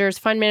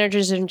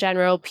managers in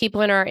general,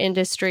 people in our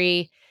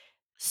industry,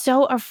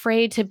 so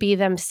afraid to be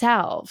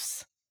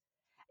themselves?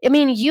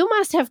 You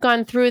must have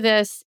gone through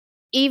this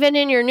even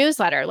in your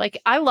newsletter.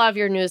 Like, I love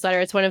your newsletter.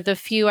 It's one of the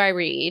few I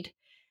read.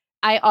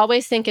 I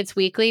always think it's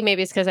weekly.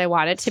 Maybe it's because I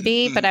want it to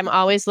be, but I'm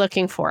always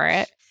looking for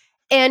it.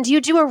 And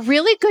you do a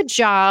really good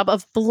job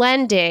of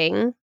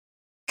blending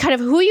kind of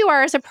who you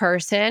are as a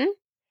person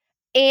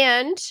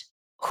and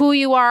who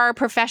you are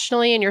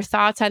professionally and your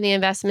thoughts on the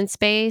investment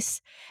space.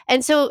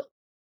 And so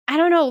I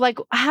don't know, like,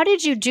 how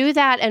did you do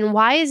that? And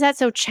why is that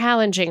so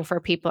challenging for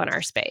people in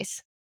our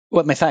space?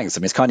 Well, my thanks. I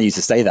mean, it's kind of you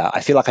to say that.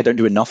 I feel like I don't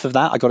do enough of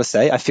that, I got to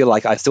say. I still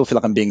feel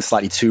like I'm being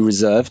slightly too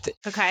reserved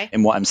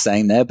in what I'm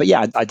saying there. But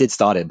yeah, I did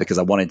start it because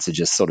I wanted to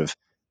just sort of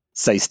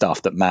say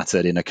stuff that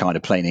mattered in a kind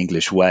of plain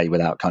English way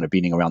without kind of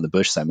beating around the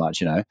bush so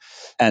much,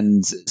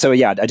 And so,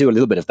 yeah, I do a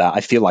little bit of that.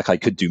 I feel like I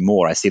could do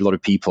more. I see a lot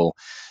of people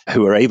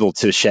who are able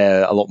to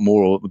share a lot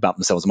more about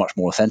themselves much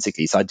more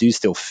authentically. So I do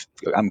still,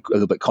 I'm a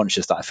little bit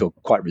conscious that I feel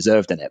quite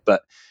reserved in it.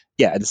 But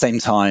yeah, at the same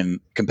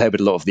time, compared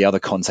with a lot of the other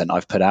content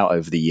I've put out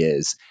over the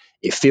years,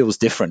 it feels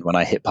different when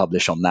I hit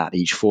publish on that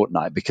each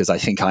fortnight because I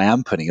think I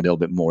am putting a little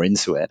bit more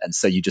into it. And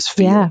so you just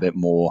feel a bit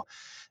more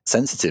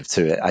sensitive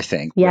to it, I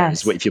think.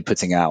 Yes. Whereas if you're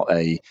putting out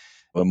a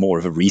more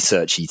of a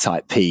researchy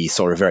type piece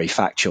or a very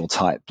factual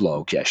type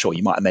blog, yeah, sure,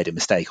 you might have made a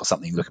mistake or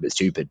something, look a bit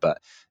stupid, but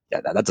yeah,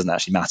 that doesn't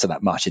actually matter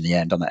that much in the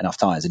end, done that enough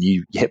times. And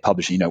you hit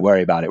publish and you don't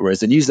worry about it. Whereas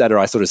the newsletter,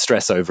 I sort of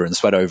stress over and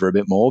sweat over a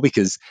bit more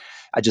because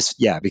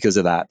because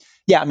of that.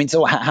 Yeah, I mean,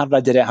 so how did I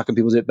do it? How can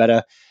people do it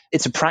better?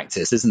 It's a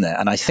practice, isn't it?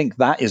 And I think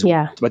that is,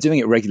 by doing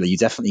it regularly, you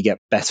definitely get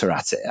better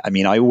at it. I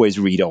mean, I always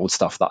read old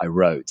stuff that I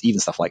wrote, even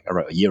stuff like I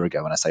wrote a year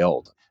ago. When I say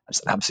old, I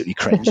just absolutely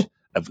cringe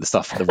of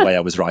the way I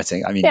was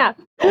writing. I mean,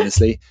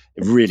 honestly,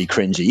 really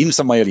cringy. Even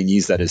some of my early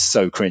newsletters,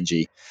 so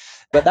cringy.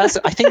 But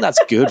I think that's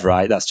good,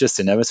 right? That's just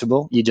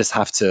inevitable. You just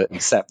have to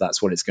accept that's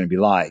what it's going to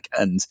be like.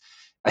 And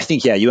I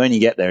think, you only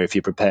get there if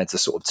you're prepared to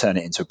sort of turn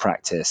it into a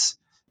practice,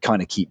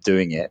 kind of keep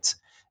doing it.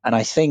 And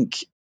I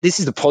think this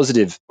is the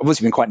positive.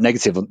 Obviously, been quite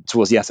negative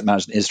towards the asset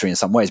management industry in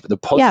some ways, but the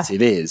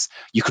positive is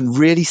you can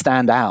really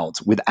stand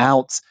out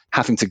without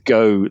having to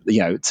go,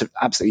 to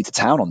absolutely to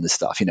town on this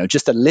stuff.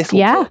 Just a little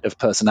bit of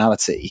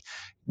personality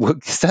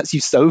sets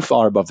you so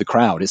far above the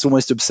crowd. It's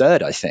almost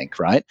absurd, I think,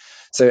 right?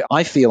 So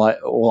I feel like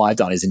all I've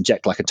done is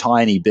inject like a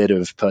tiny bit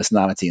of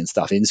personality and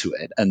stuff into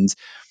it, and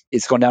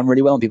it's gone down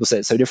really well, and people say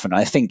it's so different.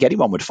 And I think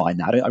anyone would find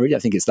that. I really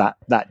don't think it's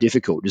that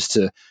difficult just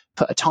to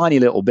put a tiny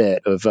little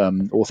bit of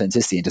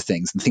authenticity into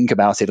things and think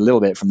about it a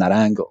little bit from that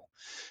angle.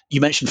 You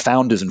mentioned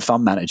founders and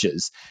fund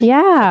managers.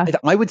 Yeah.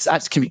 I would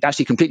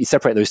actually completely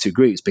separate those two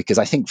groups because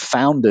I think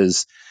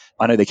founders,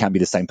 I know they can be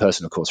the same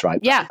person, of course, right?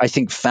 Yeah. I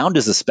think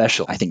founders are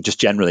special. I think just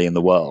generally in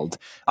the world,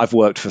 I've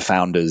worked for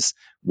founders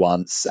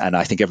once, and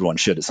I think everyone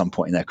should at some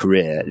point in their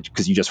career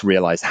because you just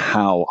realize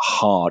how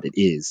hard it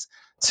is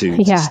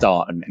to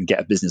start and get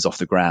a business off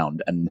the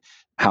ground, and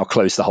how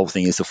close the whole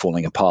thing is to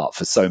falling apart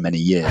for so many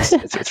years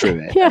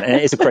through it.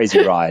 And it's a crazy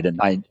ride, and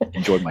I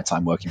enjoyed my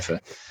time working for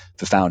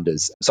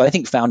founders. So I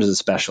think founders are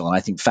special, and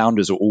I think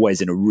founders are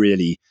always in a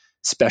really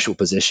special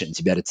position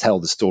to be able to tell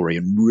the story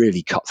and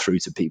really cut through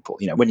to people.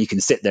 When you can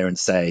sit there and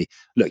say,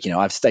 look,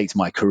 I've staked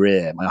my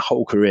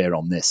whole career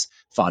on this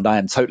fund. I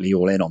am totally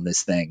all in on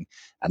this thing.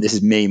 And this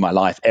is me, my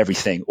life,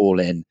 everything, all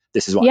in.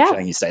 This is what I'm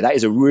showing you today. That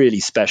is a really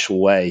special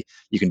way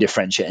you can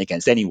differentiate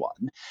against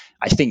anyone.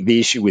 I think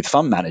the issue with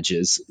fund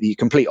managers, the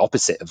complete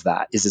opposite of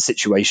that, is a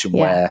situation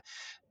where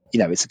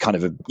it's a kind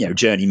of a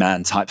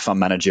journeyman type fund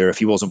manager. If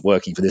he wasn't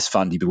working for this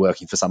fund, he'd be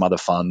working for some other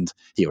fund.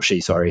 He or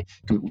she, sorry,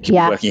 could be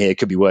working here,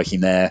 could be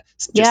working there,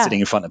 just sitting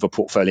in front of a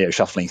portfolio,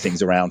 shuffling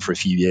things around for a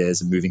few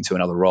years and moving to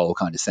another role,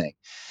 kind of thing.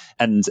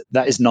 And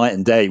that is night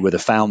and day with a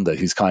founder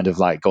who's kind of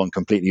like gone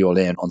completely all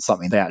in on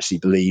something they actually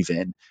believe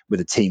in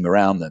with a team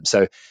around them.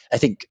 So I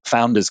think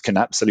founders can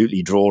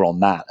absolutely draw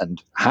on that,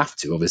 and have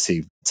to,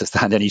 obviously, to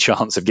stand any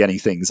chance of getting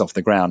things off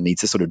the ground, need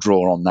to sort of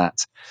draw on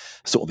that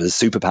sort of as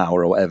a superpower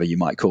or whatever you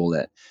might call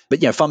it.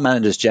 But fund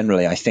managers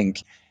generally, I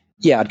think,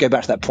 I'd go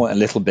back to that point a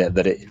little bit,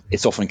 that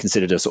it's often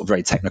considered a sort of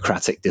very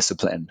technocratic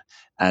discipline,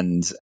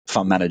 and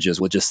fund managers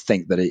will just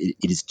think that it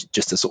is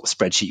just a sort of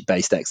spreadsheet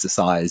based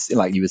exercise.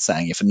 Like you were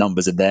saying, if the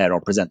numbers are there,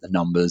 I'll present the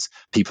numbers,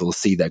 people will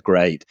see they're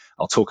great,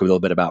 I'll talk a little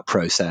bit about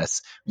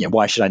process.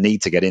 Why should I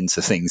need to get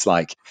into things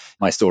like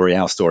my story,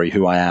 our story,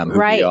 who I am, who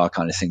we are,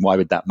 kind of thing? Why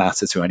would that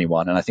matter to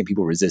anyone? And I think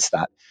people resist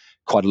that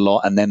quite a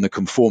lot. And then the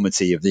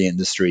conformity of the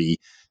industry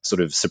sort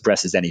of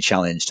suppresses any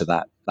challenge to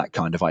that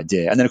kind of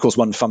idea. And then, of course,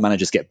 when fund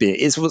managers get big,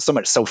 it's so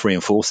much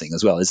self-reinforcing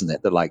as well, isn't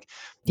it? That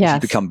if you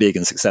become big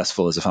and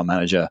successful as a fund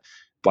manager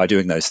by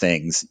doing those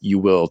things, you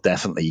will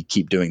definitely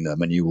keep doing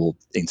them, and you will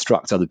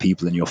instruct other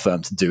people in your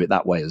firm to do it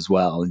that way as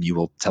well, and you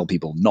will tell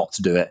people not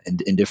to do it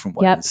in different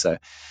ways. So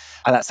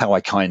that's how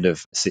I kind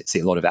of see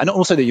a lot of it. And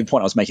also the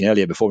point I was making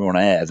earlier before we were on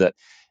air, that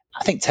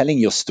I think telling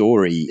your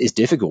story is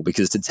difficult,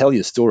 because to tell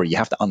your story, you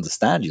have to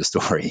understand your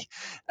story.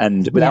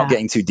 And without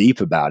getting too deep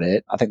about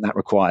it, I think that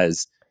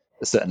requires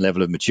a certain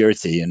level of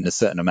maturity and a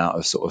certain amount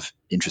of sort of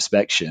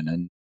introspection,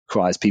 and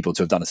requires people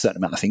to have done a certain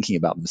amount of thinking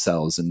about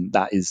themselves. And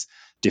that is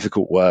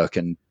difficult work.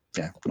 And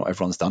not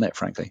everyone's done it,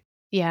 frankly.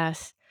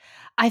 Yes.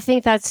 I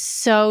think that's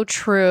so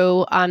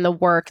true on the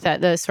work, that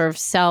the sort of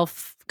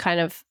self kind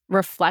of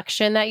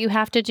reflection that you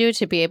have to do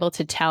to be able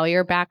to tell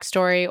your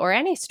backstory or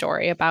any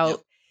story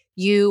about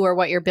you or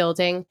what you're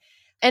building.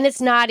 And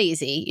it's not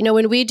easy.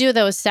 When we do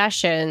those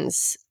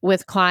sessions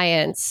with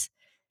clients,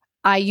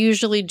 I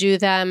usually do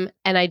them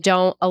and I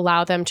don't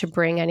allow them to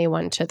bring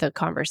anyone to the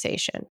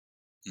conversation,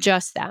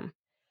 just them.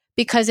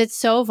 because it's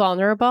so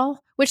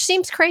vulnerable, which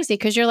seems crazy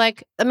because you're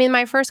like, I mean,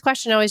 my first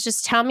question always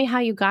just tell me how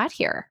you got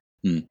here.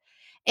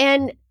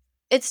 And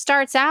it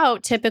starts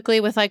out typically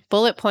with like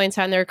bullet points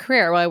on their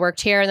career. Well, I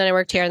worked here and then I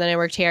worked here and then I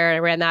worked here and I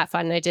ran that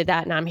fund and I did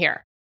that and I'm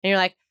here. And you're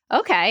like,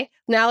 okay,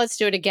 now let's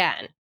do it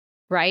again,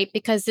 right?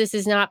 Because this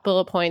is not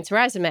bullet points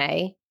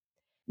resume.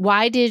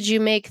 Why did you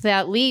make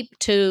that leap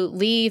to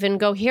leave and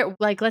go here?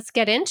 Like, let's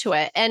get into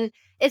it. And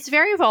it's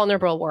very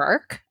vulnerable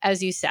work,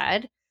 as you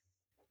said.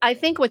 I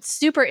think what's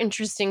super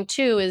interesting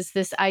too is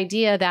this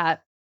idea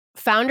that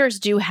founders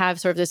do have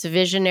sort of this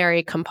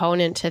visionary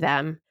component to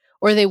them,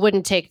 or they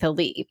wouldn't take the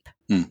leap.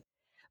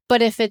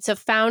 But if it's a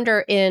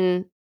founder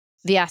in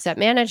the asset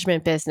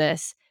management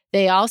business,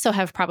 they also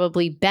have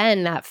probably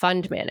been that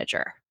fund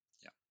manager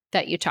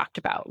that you talked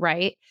about,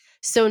 right?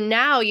 So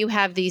now you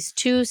have these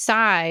two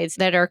sides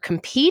that are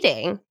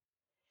competing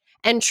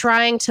and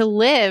trying to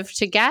live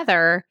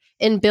together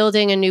in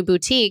building a new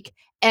boutique.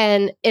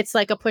 And it's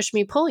like a push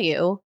me, pull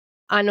you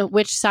on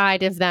which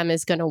side of them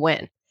is going to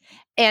win.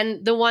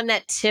 And the one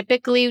that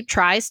typically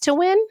tries to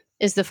win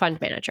is the fund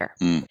manager.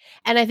 And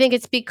I think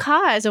it's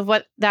because of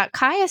what that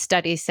Kaya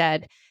study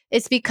said.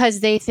 It's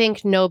because they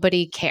think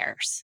nobody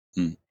cares.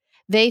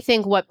 They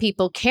think what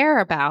people care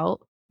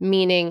about,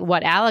 meaning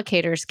what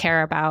allocators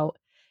care about,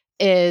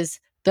 is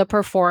the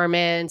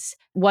performance,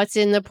 what's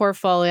in the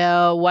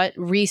portfolio, what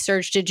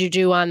research did you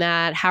do on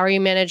that, how are you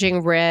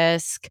managing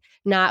risk,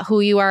 not who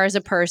you are as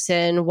a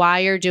person, why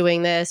you're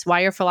doing this,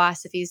 why your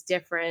philosophy is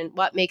different,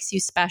 what makes you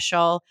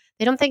special.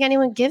 They don't think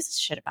anyone gives a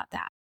shit about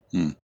that.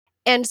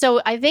 And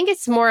so I think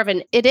it's more of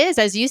it is,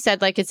 as you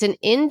said, like it's an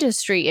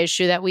industry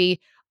issue that we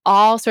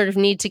all sort of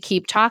need to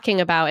keep talking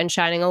about and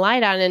shining a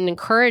light on and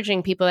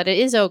encouraging people that it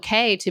is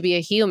okay to be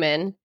a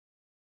human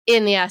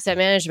in the asset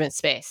management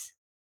space.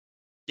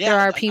 There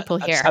are people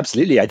here.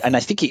 Absolutely. And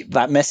I think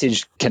that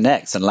message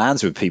connects and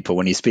lands with people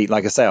when you speak.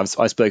 Like I say,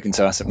 I've spoken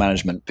to asset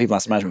management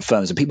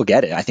firms, and people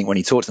get it, I think, when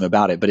you talk to them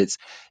about it. But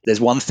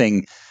there's one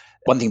thing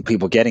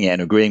people getting it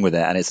and agreeing with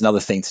it, and it's another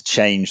thing to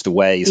change the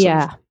way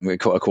a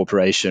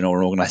corporation or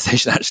an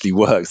organization actually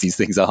works. These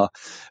things are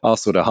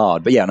sort of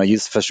hard. But yeah, no,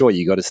 for sure,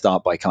 you got to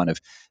start by kind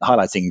of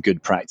highlighting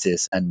good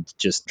practice and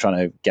just trying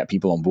to get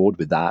people on board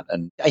with that.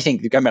 And I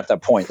think going back to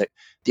that point, that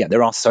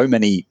there are so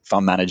many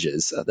fund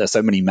managers, there's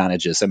so many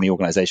managers, so many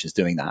organizations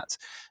doing that.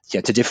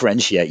 To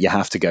differentiate, you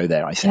have to go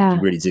there. I think you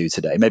really do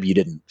today. Maybe you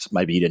didn't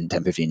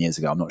 10, 15 years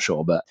ago. I'm not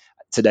sure, but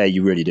today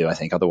you really do. I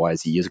think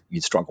otherwise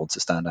you'd struggle to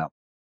stand out.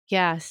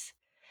 Yes.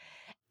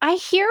 I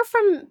hear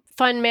from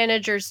fund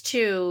managers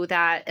too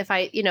that if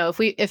I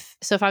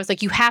was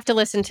like, you have to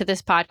listen to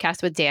this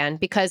podcast with Dan,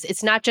 because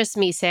it's not just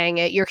me saying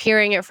it, you're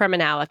hearing it from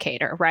an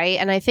allocator, right?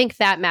 And I think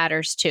that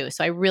matters too.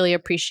 So I really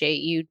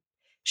appreciate you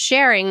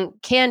sharing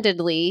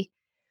candidly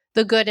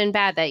the good and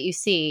bad that you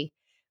see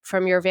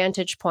from your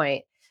vantage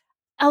point.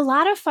 A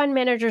lot of fund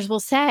managers will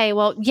say,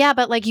 well, yeah,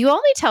 but like you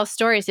only tell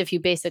stories if you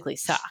basically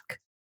suck,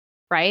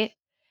 right?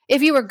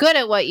 If you were good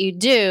at what you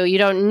do, you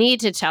don't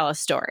need to tell a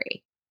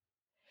story.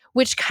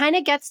 Which kind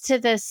of gets to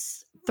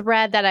this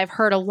thread that I've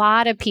heard a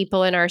lot of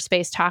people in our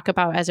space talk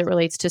about as it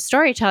relates to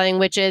storytelling,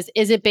 which is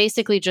it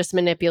basically just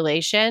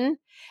manipulation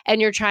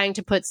and you're trying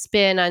to put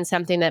spin on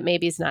something that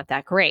maybe is not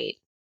that great?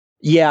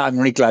 Yeah, I'm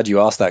really glad you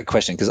asked that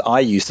question, because I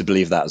used to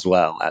believe that as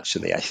well,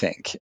 actually. I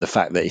think the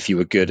fact that if you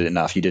were good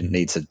enough, you didn't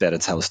need to better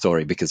tell a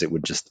story because it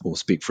would just all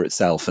speak for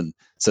itself. And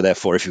so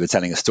therefore, if you were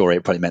telling a story,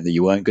 it probably meant that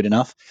you weren't good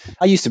enough.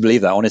 I used to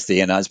believe that, honestly,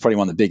 and that's probably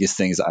one of the biggest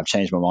things that I've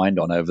changed my mind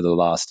on over the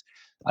last,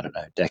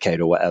 decade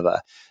or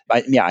whatever.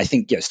 But yeah, I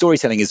think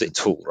storytelling is a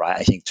tool, right?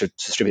 I think to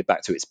strip it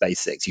back to its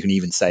basics, you can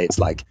even say it's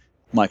like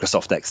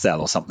Microsoft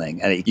Excel or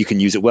something, and you can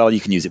use it well, you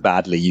can use it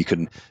badly, you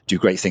can do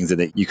great things with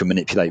it, you can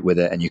manipulate with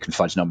it, and you can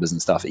fudge numbers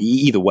and stuff.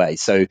 Either way,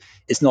 so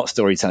it's not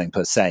storytelling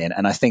per se.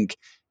 And I think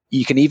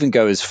you can even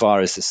go as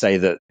far as to say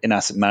that in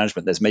asset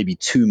management, there's maybe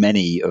too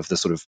many of the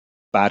sort of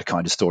bad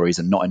kind of stories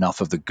and not enough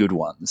of the good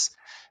ones,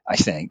 I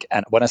think.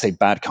 And when I say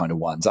bad kind of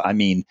ones, I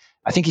mean,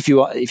 I think if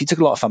you took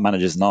a lot of fund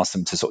managers and asked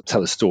them to sort of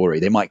tell a story,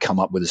 they might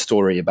come up with a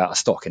story about a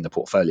stock in the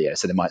portfolio.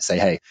 So they might say,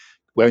 hey,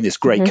 we're in this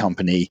great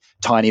company,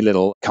 tiny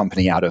little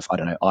company out of,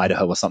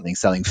 Idaho or something,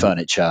 selling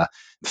furniture.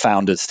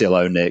 Founders still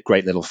own it,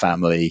 great little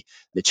family.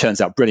 It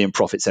churns out brilliant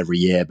profits every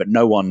year, but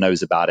no one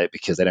knows about it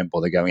because they don't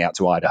bother going out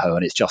to Idaho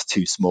and it's just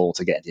too small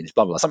to get into this,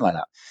 blah, blah, blah, something like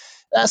that.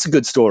 That's a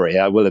good story,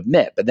 I will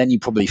admit, but then you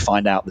probably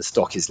find out the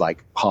stock is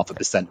like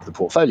 0.5% of the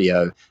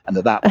portfolio and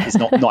that is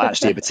not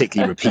actually a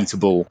particularly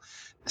repeatable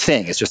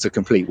thing. It's just a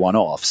complete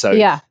one-off. So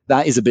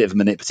that is a bit of a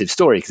manipulative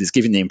story because it's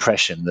giving the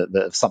impression that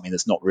of something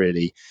that's not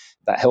really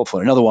that helpful.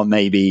 Another one,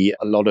 maybe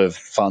a lot of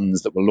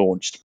funds that were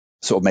launched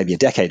sort of maybe a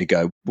decade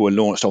ago were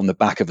launched on the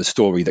back of a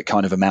story that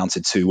kind of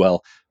amounted to,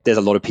 well, there's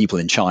a lot of people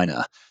in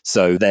China,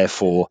 so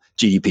therefore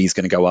GDP is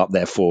going to go up,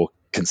 therefore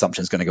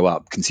consumption is going to go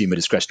up, consumer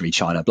discretionary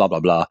China, blah, blah,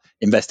 blah,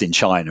 invest in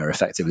China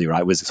effectively,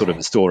 right, was sort of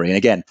a story. And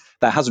again,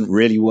 that hasn't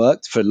really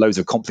worked for loads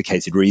of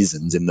complicated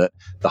reasons, in that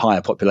the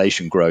higher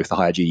population growth, the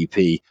higher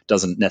GDP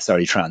doesn't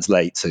necessarily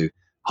translate to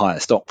higher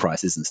stock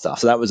prices and stuff.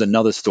 So that was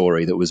another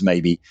story that was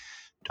maybe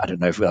I don't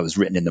know if that was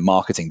written in the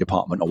marketing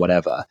department or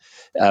whatever.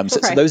 So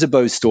those are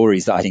both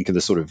stories that I think are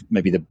the sort of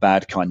maybe the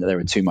bad kind that there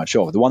are too much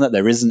of. The one that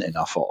there isn't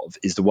enough of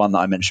is the one that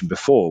I mentioned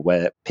before,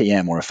 where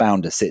PM or a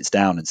founder sits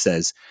down and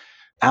says,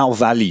 our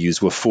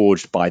values were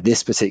forged by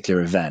this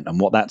particular event, and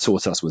what that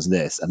taught us was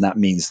this, and that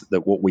means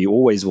that what we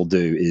always will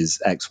do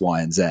is X,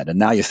 Y, and Z. And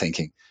now you're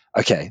thinking,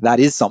 okay, that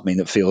is something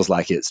that feels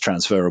like it's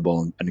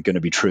transferable and going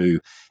to be true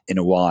in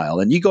a while.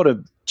 And you got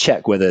to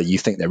check whether you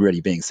think they're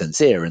really being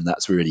sincere and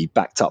that's really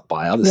backed up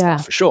by other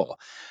stuff for sure.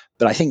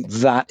 But I think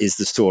that is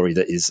the story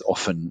that is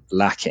often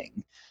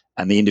lacking.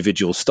 And the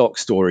individual stock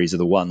stories are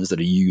the ones that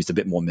are used a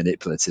bit more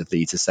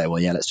manipulatively to say, well,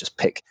 yeah, let's just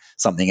pick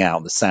something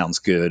out that sounds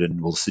good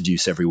and will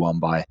seduce everyone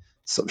by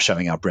sort of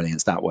showing our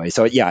brilliance that way.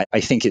 So yeah, I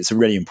think it's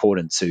really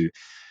important to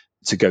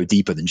go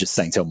deeper than just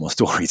saying tell more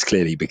stories,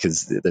 clearly,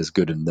 because there's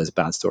good and there's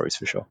bad stories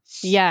for sure.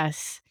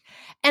 Yes.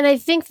 And I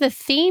think the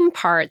theme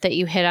part that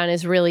you hit on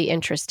is really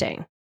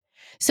interesting.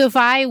 So if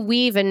I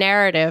weave a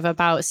narrative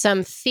about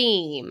some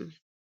theme,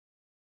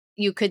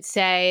 you could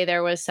say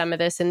there was some of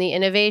this in the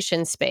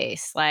innovation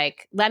space.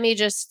 Like,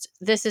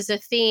 this is a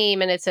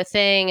theme and it's a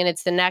thing and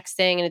it's the next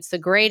thing and it's the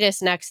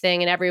greatest next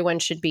thing and everyone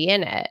should be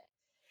in it,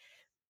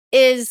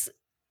 is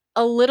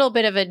a little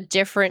bit of a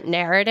different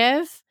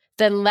narrative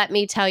than let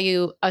me tell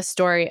you a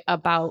story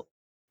about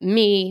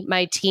me,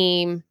 my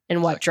team,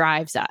 and what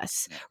drives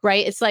us,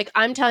 right? It's like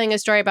I'm telling a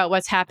story about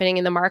what's happening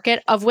in the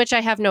market, of which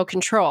I have no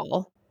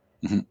control.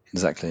 Mm-hmm.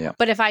 Exactly, yeah.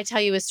 But if I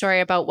tell you a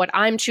story about what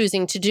I'm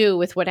choosing to do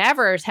with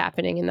whatever is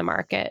happening in the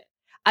market,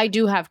 I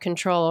do have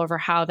control over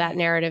how that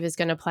narrative is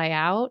going to play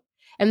out.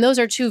 And those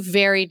are two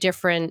very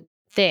different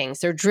things.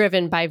 They're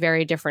driven by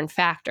very different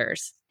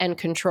factors and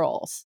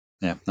controls.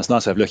 Yeah, that's a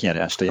nice way of looking at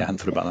it, actually. I hadn't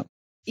thought about that.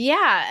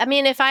 Yeah. I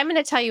mean, if I'm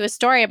going to tell you a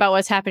story about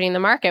what's happening in the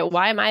market,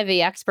 why am I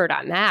the expert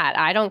on that?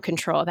 I don't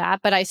control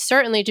that, but I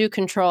certainly do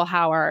control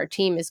how our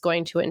team is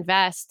going to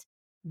invest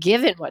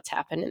given what's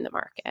happened in the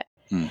market.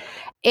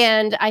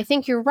 And I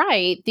think you're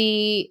right.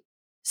 The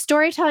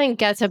storytelling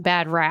gets a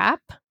bad rap.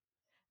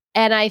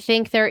 And I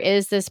think there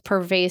is this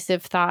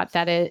pervasive thought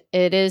that it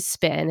is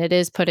spin. It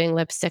is putting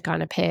lipstick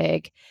on a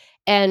pig.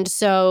 And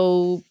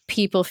so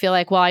people feel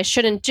like, well, I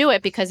shouldn't do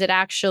it because it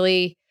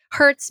actually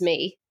hurts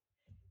me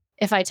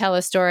if I tell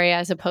a story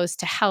as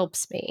opposed to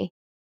helps me.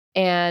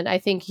 And I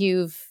think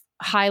you've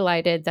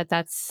highlighted that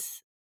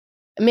that's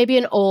maybe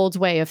an old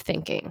way of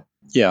thinking.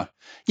 Yeah,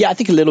 I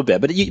think a little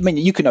bit, but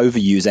you can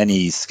overuse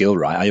any skill,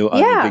 right?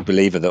 I'm a big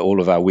believer that all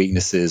of our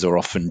weaknesses are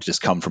often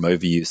just come from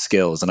overused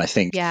skills. And I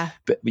think,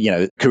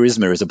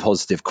 charisma is a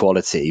positive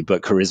quality,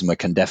 but charisma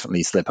can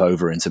definitely slip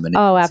over into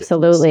manipulative. Oh,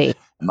 absolutely.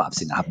 I've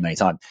seen that happen many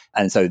times.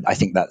 And so I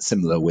think that's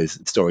similar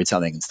with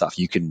storytelling and stuff.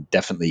 You can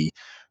definitely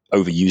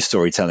overuse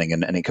storytelling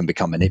and it can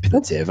become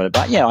manipulative. But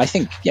I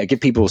think, give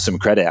people some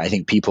credit. I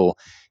think people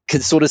can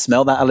sort of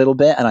smell that a little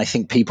bit. And I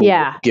think people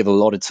give a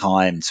lot of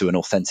time to an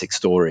authentic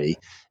story,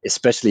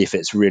 especially if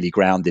it's really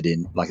grounded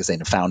in, like I say,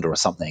 in a founder or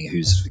something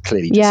who's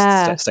clearly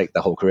just staked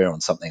their whole career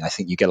on something. I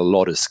think you get a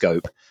lot of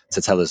scope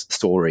to tell a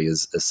story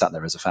as sat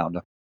there as a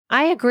founder.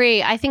 I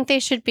agree. I think they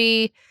should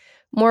be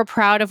more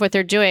proud of what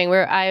they're doing.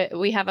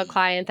 We have a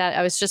client that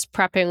I was just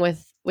prepping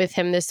with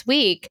him this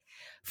week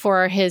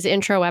for his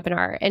intro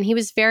webinar. And he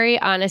was very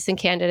honest and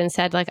candid and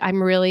said, like,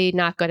 I'm really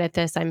not good at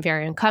this. I'm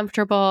very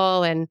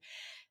uncomfortable. And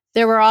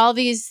there were all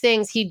these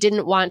things he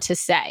didn't want to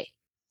say,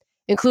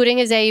 including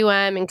his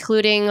AUM,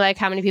 including like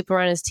how many people are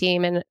on his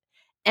team.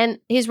 And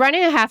he's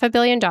running $500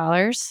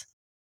 million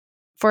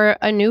for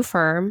a new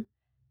firm.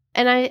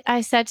 And I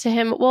said to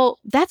him, well,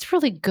 that's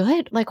really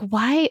good. Like,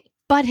 why?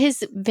 But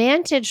his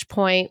vantage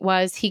point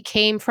was he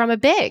came from a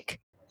big.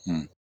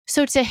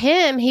 So to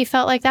him, he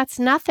felt like that's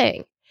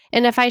nothing.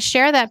 And if I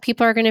share that,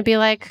 people are going to be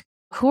like,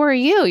 who are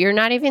you? You're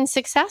not even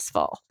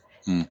successful.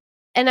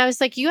 And I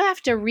was like, you have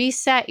to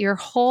reset your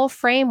whole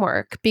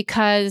framework,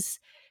 because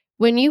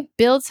when you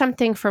build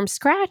something from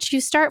scratch,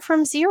 you start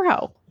from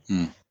zero.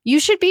 You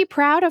should be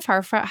proud of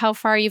how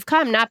far you've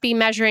come, not be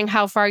measuring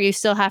how far you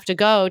still have to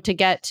go to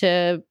get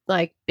to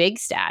like big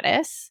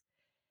status.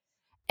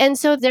 And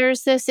so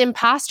there's this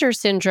imposter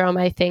syndrome,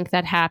 I think,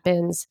 that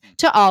happens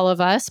to all of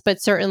us,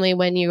 but certainly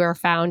when you are a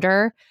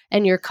founder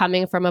and you're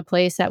coming from a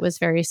place that was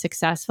very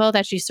successful,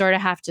 that you sort of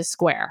have to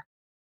square.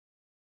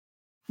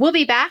 We'll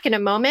be back in a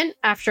moment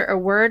after a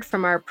word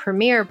from our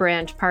premier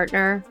brand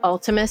partner,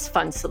 Ultimus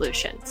Fund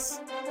Solutions.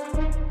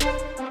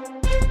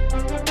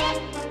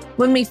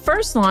 When we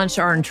first launched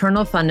our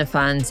internal fund of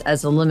funds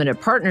as a limited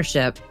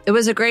partnership, it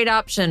was a great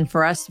option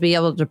for us to be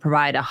able to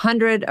provide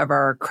 100 of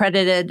our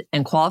accredited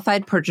and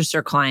qualified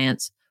purchaser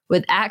clients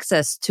with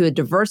access to a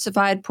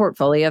diversified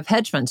portfolio of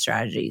hedge fund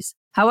strategies.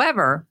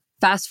 However,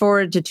 fast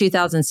forward to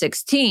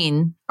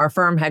 2016, our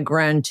firm had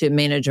grown to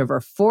manage over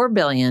 $4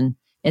 billion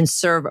and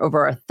serve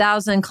over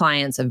 1,000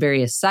 clients of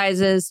various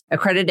sizes,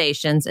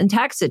 accreditations, and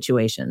tax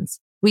situations.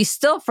 We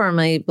still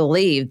firmly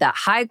believe that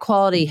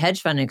high-quality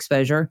hedge fund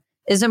exposure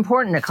is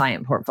important to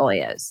client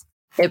portfolios.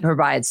 It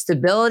provides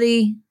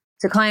stability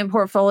to client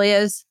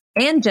portfolios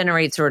and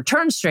generates a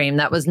return stream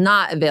that was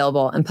not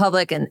available in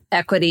public and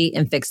equity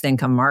and fixed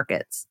income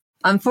markets.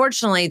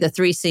 Unfortunately, the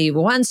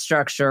 3C1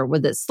 structure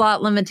with its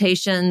slot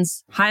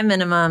limitations, high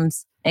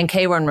minimums, and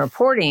K1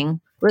 reporting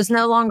was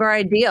no longer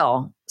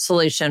ideal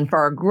solution for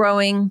our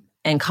growing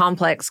and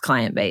complex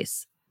client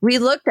base. We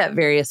looked at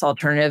various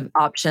alternative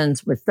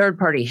options with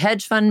third-party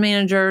hedge fund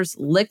managers,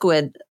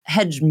 liquid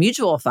hedge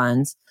mutual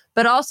funds,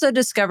 but also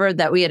discovered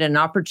that we had an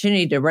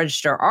opportunity to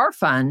register our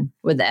fund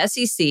with the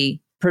SEC,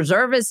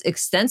 preserve its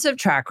extensive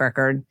track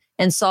record,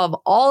 and solve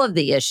all of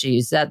the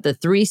issues that the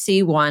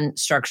 3C1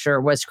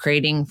 structure was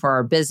creating for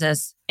our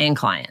business and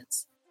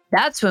clients.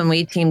 That's when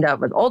we teamed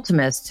up with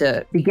Ultimus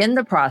to begin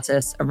the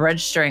process of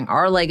registering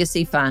our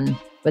legacy fund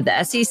with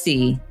the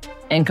SEC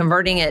and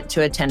converting it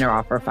to a tender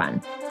offer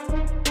fund.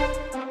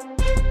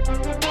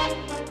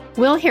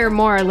 We'll hear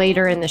more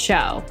later in the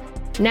show.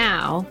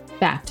 Now,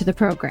 back to the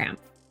program.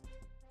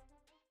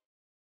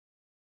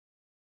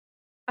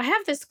 I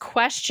have this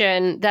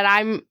question that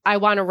I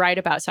want to write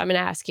about, so I'm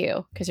going to ask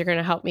you because you're going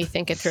to help me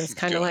think it through. It's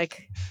kind of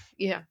like,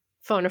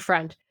 phone a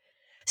friend.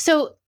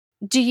 So,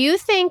 do you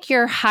think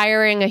you're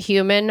hiring a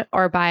human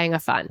or buying a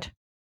fund?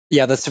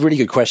 Yeah, that's a really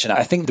good question.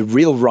 I think the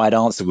real right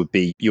answer would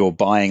be you're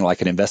buying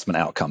like an investment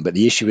outcome, but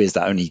the issue is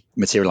that only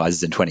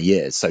materializes in 20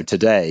 years. So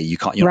today you're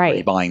not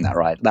really buying that,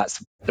 right?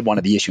 That's one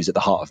of the issues at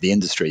the heart of the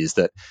industry, is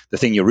that the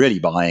thing you're really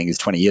buying is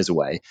 20 years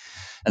away.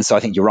 And so I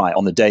think you're right.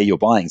 On the day you're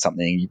buying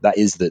something, that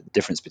is the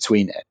difference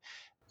between it.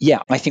 Yeah,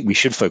 I think we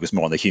should focus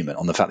more on the human,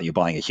 on the fact that you're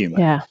buying a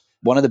human. Yeah.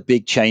 One of the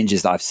big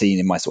changes that I've seen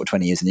in my sort of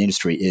 20 years in the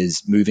industry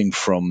is moving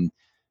from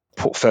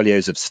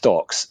portfolios of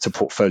stocks to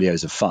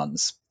portfolios of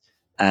funds.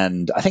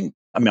 And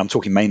I'm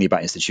talking mainly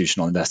about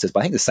institutional investors, but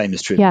I think the same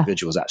is true of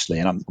individuals, actually.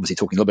 And I'm obviously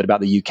talking a little bit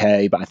about the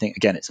UK, but I think,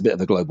 again, it's a bit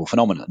of a global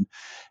phenomenon.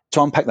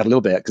 To unpack that a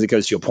little bit, because it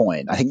goes to your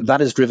point, I think that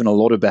has driven a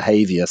lot of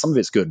behavior. Some of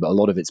it's good, but a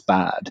lot of it's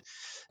bad.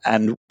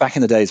 And back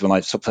in the days when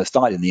I first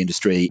started in the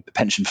industry, a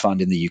pension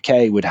fund in the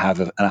UK would have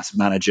an asset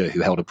manager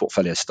who held a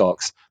portfolio of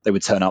stocks. They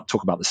would turn up,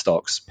 talk about the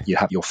stocks. You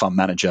have your fund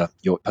manager,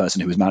 your person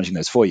who was managing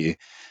those for you.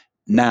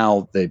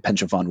 Now the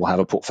pension fund will have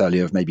a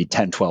portfolio of maybe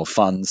 10, 12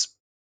 funds.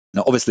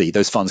 Now, obviously,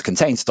 those funds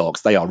contain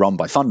stocks. They are run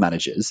by fund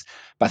managers.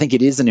 But I think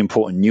it is an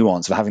important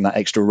nuance of having that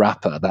extra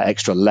wrapper, that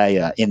extra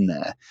layer in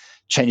there,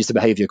 changes the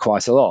behavior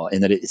quite a lot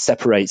in that it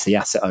separates the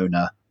asset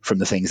owner from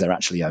the things they're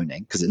actually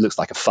owning, because it looks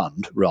like a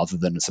fund rather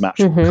than some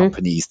actual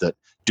companies that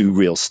do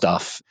real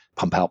stuff,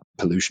 pump out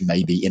pollution,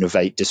 maybe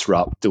innovate,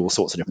 disrupt, do all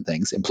sorts of different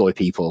things, employ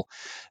people,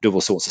 do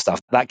all sorts of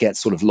stuff. That gets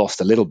sort of lost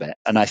a little bit.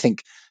 And I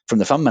think from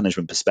the fund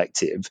management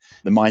perspective,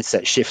 the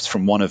mindset shifts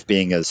from one of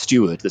being a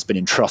steward that's been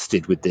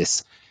entrusted with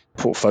this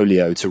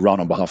portfolio to run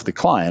on behalf of the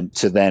client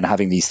to then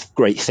having these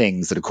great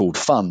things that are called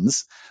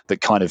funds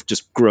that kind of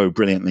just grow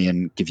brilliantly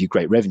and give you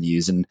great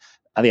revenues. And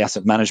the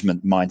asset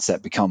management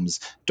mindset becomes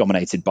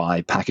dominated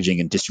by packaging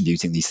and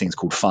distributing these things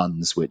called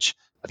funds, which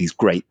are these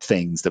great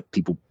things that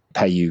people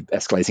pay you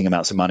escalating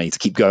amounts of money to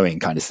keep going,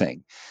 kind of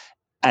thing.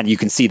 And you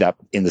can see that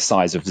in the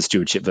size of the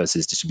stewardship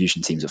versus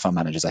distribution teams of fund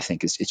managers. I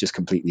think it's just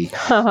completely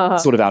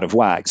sort of out of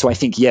whack. So I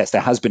think, yes,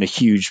 there has been a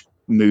huge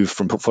move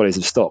from portfolios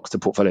of stocks to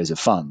portfolios of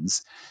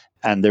funds.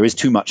 And there is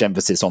too much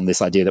emphasis on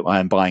this idea that I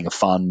am buying a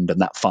fund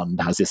and that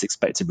fund has this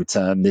expected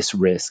return, this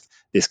risk,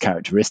 this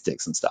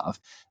characteristics and stuff.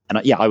 And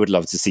I would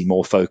love to see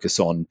more focus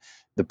on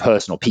the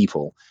personal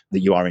people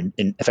that you are in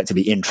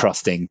effectively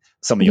entrusting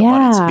some of your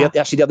money. So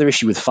actually, the other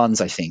issue with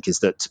funds, I think, is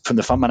that from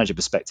the fund manager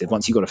perspective,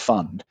 once you've got a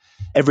fund,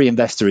 every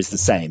investor is the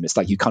same. It's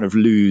like you kind of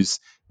lose,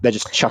 they're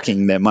just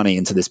chucking their money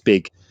into this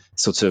big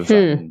sort of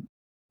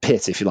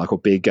pit, if you like, or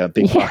big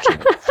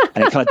bucket.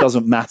 And it kind of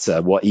doesn't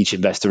matter what each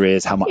investor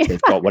is, how much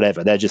they've got,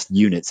 whatever. They're just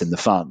units in the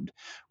fund.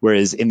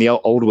 Whereas in the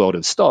old world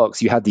of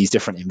stocks, you had these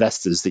different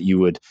investors that you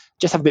would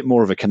just have a bit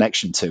more of a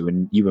connection to,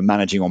 and you were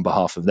managing on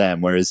behalf of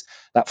them. Whereas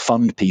that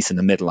fund piece in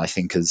the middle, I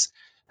think, has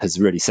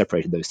really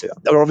separated those two.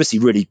 There are obviously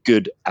really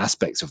good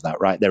aspects of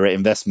that, right? There are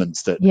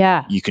investments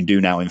that you can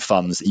do now in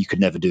funds that you could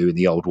never do in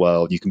the old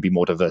world. You can be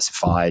more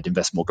diversified,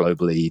 invest more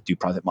globally, do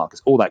private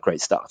markets, all that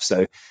great stuff.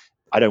 So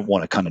I don't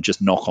want to kind of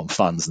just knock on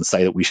funds and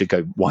say that we should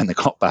go wind the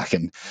clock back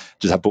and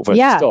just have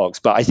portfolio stocks.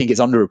 But I think it's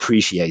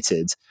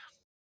underappreciated,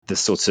 the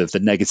sort of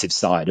the negative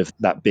side of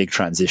that big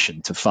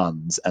transition to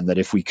funds. And that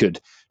if we could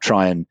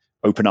try and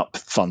open up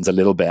funds a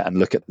little bit and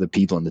look at the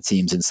people and the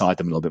teams inside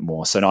them a little bit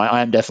more. So no,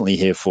 I am definitely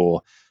here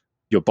for,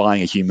 you're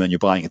buying a human, you're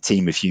buying a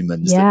team of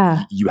humans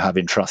that you have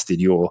entrusted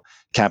your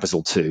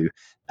capital to.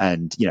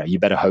 And, you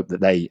better hope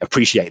that they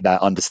appreciate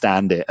that,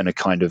 understand it, and a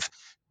kind of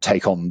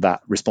take on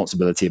that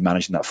responsibility of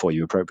managing that for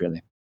you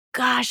appropriately.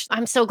 Gosh,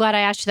 I'm so glad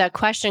I asked you that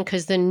question,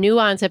 because the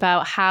nuance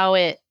about how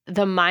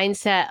the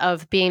mindset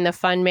of being the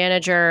fund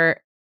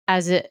manager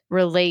as it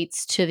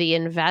relates to the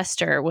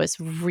investor was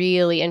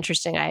really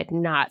interesting. I had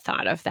not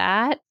thought of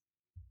that.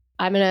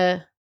 I'm going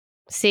to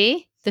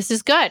see. This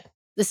is good.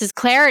 This is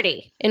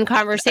clarity in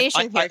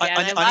conversation here, Dan.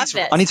 I love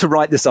this. I need to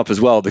write this up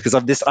as well, because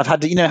I've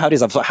had, how it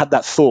is, I've had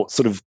that thought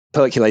sort of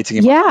percolating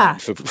in my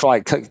mind for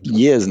like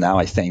years now,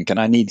 I think, and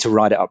I need to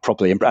write it up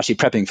properly. And actually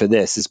prepping for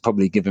this has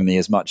probably given me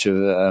as much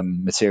of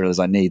material as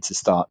I need to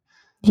start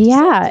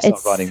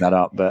writing that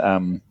up. But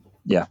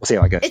yeah, we'll see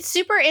how it goes. It's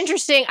super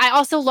interesting. I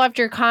also loved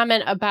your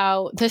comment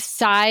about the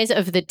size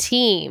of the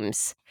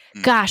teams.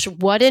 Gosh,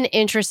 what an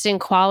interesting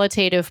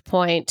qualitative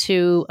point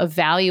to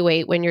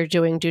evaluate when you're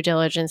doing due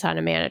diligence on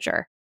a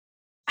manager.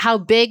 How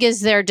big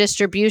is their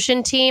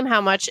distribution team?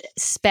 How much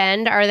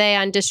spend are they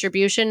on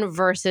distribution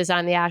versus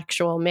on the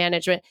actual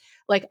management?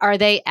 Like, are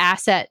they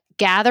asset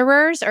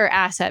gatherers or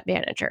asset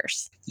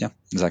managers? Yeah,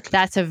 exactly.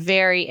 That's a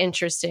very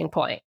interesting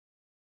point.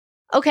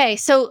 Okay,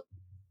 so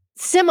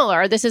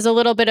similar. This is a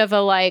little bit of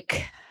a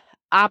like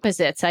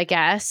opposites, I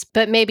guess,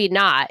 but maybe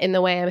not in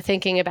the way I'm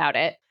thinking about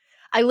it.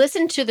 I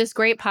listened to this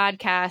great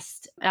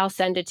podcast. I'll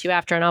send it to you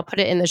after and I'll put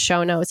it in the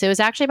show notes. It was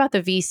actually about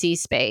the VC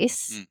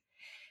space.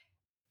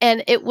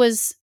 And it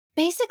was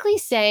basically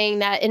saying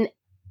that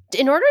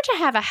in order to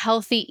have a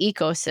healthy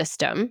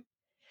ecosystem,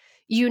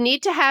 you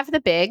need to have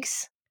the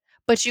bigs,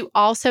 but you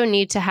also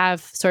need to have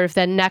sort of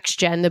the next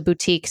gen, the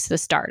boutiques, the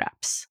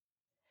startups.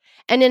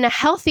 And in a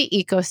healthy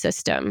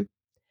ecosystem,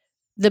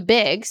 the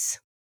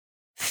bigs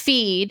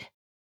feed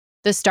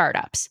the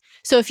startups.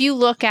 So if you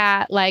look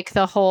at like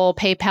the whole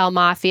PayPal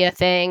mafia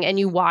thing and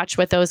you watch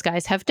what those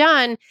guys have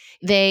done,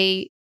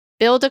 they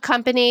build a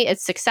company,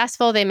 it's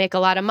successful, they make a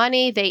lot of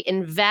money, they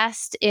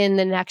invest in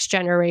the next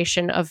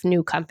generation of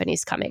new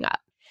companies coming up.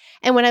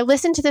 And when I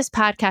listened to this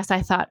podcast,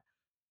 I thought,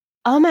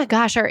 oh my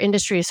gosh, our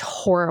industry is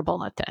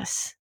horrible at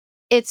this.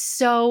 It's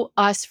so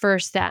us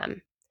versus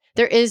them.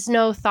 There is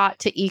no thought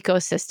to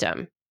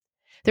ecosystem.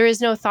 There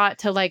is no thought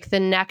to like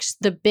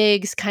the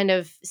bigs kind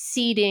of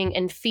seeding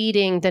and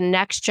feeding the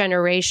next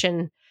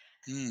generation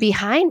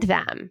behind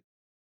them.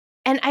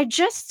 And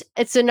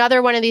it's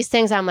another one of these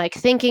things I'm like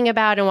thinking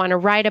about and want to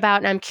write about.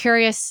 And I'm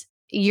curious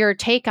your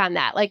take on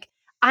that. Like,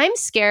 I'm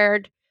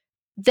scared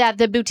that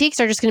the boutiques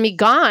are just going to be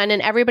gone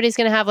and everybody's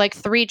going to have like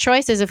 3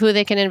 choices of who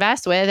they can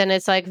invest with. And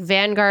it's like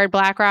Vanguard,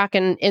 BlackRock,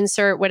 and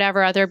insert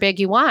whatever other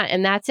big you want.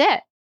 And that's it.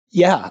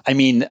 Yeah, I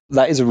mean,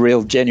 that is a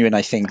real, genuine,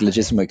 I think,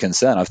 legitimate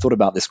concern. I've thought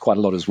about this quite a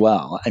lot as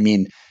well. I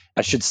mean,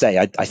 I should say,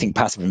 I think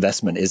passive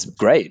investment is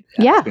great.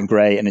 Yeah. It's been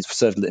great and it's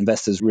served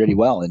investors really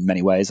well in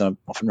many ways. I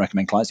often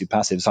recommend clients do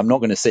passive. So I'm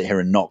not going to sit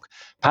here and knock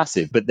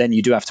passive, but then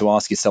you do have to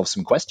ask yourself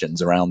some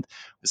questions around,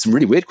 some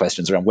really weird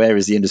questions around where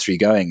is the industry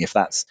going if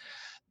that's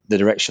the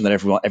direction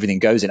that everything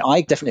goes in.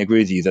 I definitely agree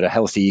with you that a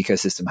healthy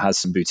ecosystem has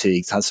some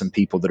boutiques, has some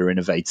people that are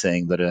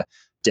innovating, that are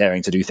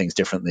daring to do things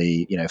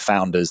differently,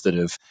 founders that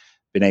have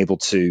been able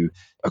to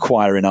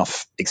acquire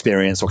enough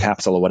experience or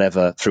capital or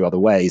whatever through other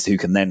ways who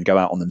can then go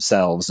out on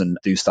themselves and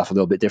do stuff a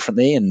little bit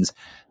differently. And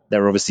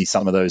there are obviously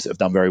some of those that have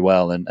done very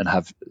well and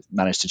have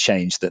managed to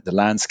change the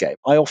landscape.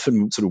 I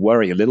often sort of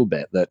worry a little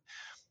bit that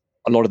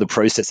a lot of the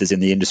processes in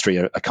the industry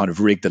are kind of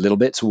rigged a little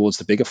bit towards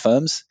the bigger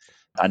firms.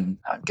 And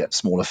I get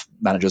smaller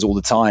managers all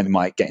the time who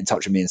might get in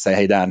touch with me and say,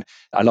 hey, Dan,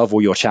 I love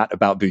all your chat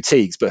about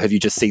boutiques, but have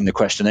you just seen the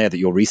questionnaire that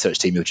your research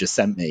team have just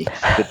sent me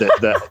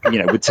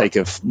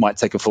that might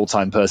take a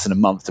full-time person a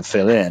month to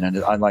fill in?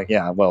 And I'm like,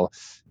 yeah, well,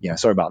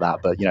 sorry about that,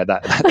 but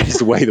that is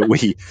the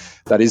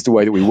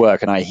way that we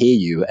work. And I hear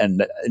you.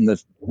 And in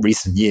the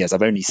recent years,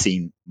 I've only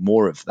seen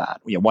more of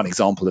that. One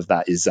example of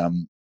that is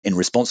in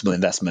responsible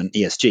investment,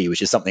 ESG,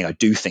 which is something I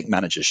do think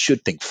managers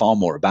should think far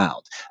more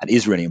about and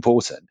is really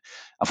important.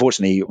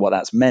 Unfortunately, what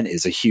that's meant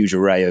is a huge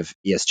array of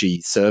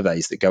ESG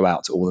surveys that go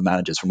out to all the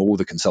managers from all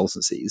the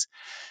consultancies.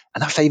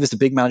 And that favors the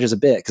big managers a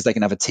bit because they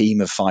can have a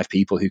team of 5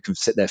 people who can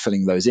sit there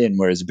filling those in,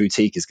 whereas a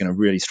boutique is going to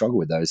really struggle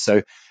with those.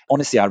 So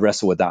honestly, I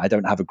wrestle with that. I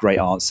don't have a great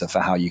answer for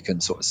how you can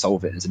sort of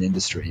solve it as an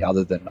industry,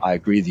 other than I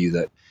agree with you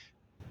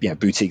that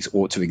boutiques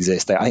ought to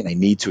exist. I think they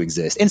need to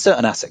exist in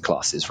certain asset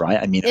classes, right?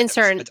 I mean,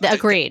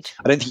 agreed.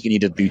 I don't think you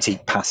need a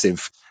boutique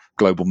passive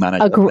global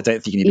manager. I don't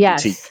think you need a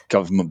boutique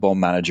government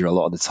bond manager a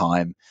lot of the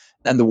time.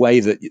 And the way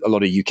that a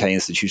lot of UK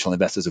institutional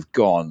investors have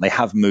gone, they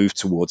have moved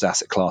towards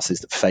asset classes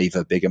that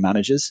favor bigger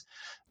managers.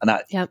 And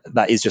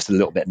that is just a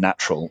little bit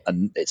natural.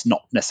 And it's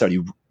not necessarily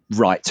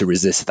right to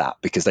resist that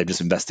because they're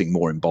just investing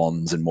more in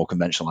bonds and more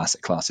conventional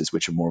asset classes,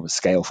 which are more of a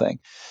scale thing.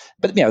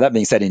 But that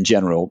being said, in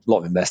general, a lot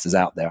of investors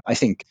out there, I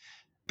think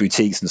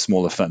boutiques and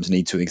smaller firms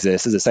need to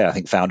exist. As I say, I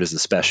think founders are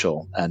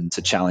special, and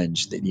to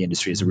challenge the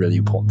industry is a really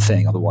important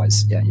thing.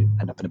 Otherwise, you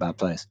end up in a bad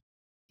place.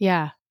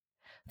 Yeah.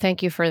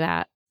 Thank you for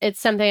that. It's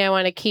something I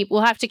want to keep.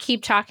 We'll have to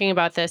keep talking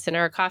about this in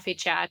our coffee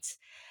chats.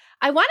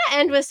 I want to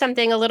end with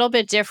something a little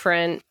bit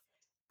different.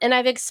 And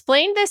I've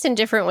explained this in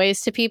different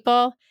ways to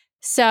people.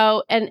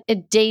 So, and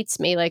it dates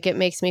me, like it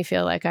makes me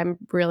feel like I'm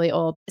really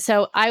old.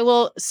 So I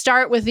will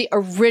start with the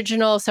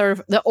original sort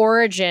of the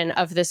origin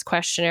of this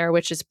questionnaire,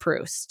 which is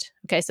Proust.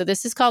 Okay, so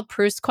this is called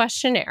Proust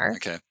questionnaire.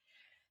 Okay.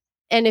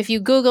 And if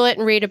you Google it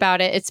and read about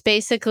it, it's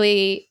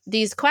basically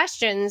these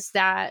questions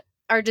that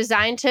are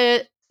designed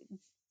to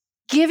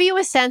give you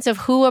a sense of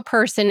who a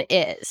person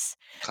is.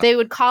 They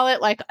would call it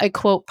like a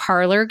quote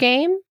parlor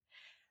game,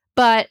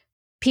 but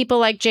people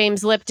like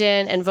James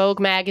Lipton and Vogue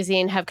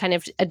magazine have kind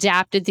of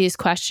adapted these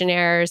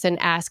questionnaires and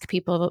ask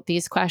people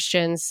these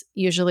questions,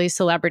 usually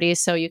celebrities.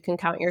 So you can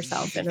count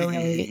yourself in a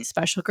really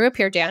special group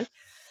here, Dan.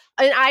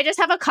 And I just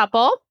have a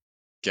couple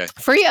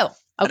for you.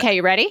 Okay,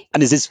 you ready?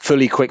 And is this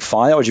fully quick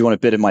fire, or do you want a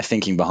bit of my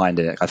thinking behind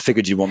it? I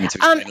figured you want me to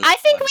explain a little I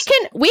think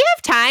bit. we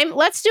have time.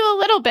 Let's do a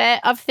little bit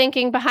of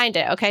thinking behind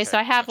it. Okay, so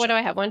I have, what do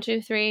I have? 1,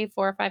 2, 3,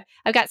 4, 5.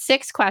 I've got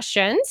 6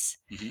 questions,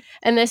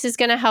 and this is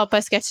going to help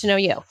us get to know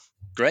you.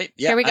 Great.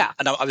 Yeah. Here we go.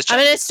 And I was I'm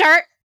going to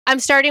start. I'm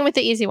starting with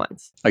the easy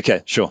ones.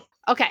 Okay, sure.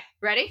 Okay,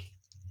 ready?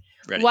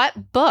 Ready.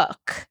 What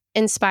book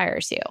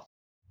inspires you?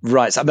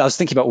 Right. So I was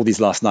thinking about all these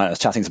last night. I was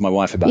chatting to my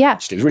wife about it.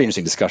 Actually, it was a really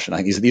interesting discussion. I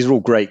think these are all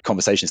great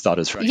conversation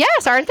starters, right?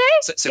 Yes, aren't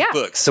they? So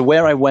books. So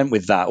where I went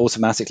with that,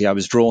 automatically, I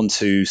was drawn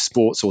to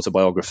sports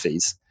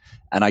autobiographies.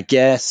 And I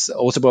guess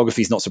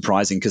autobiography is not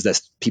surprising because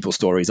there's people's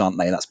stories, aren't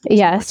they? That's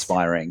more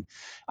inspiring.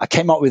 I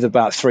came up with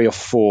about 3 or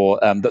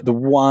 4. But the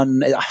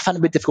one, I found it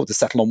a bit difficult to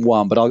settle on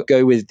one, but I'll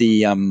go with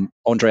the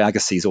Andre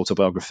Agassi's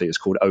autobiography. It was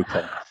called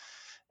Open.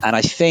 And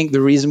I think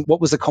the reason,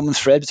 what was the common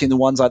thread between the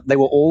ones, they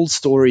were all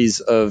stories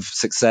of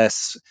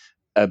success,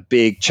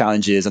 big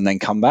challenges, and then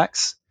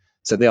comebacks.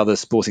 So they are the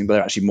sporting, but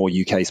they're actually more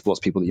UK sports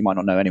people that you might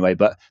not know anyway,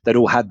 but they'd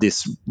all had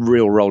this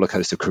real roller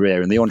coaster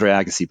career. And the Andre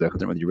Agassi book, I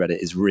don't know whether you read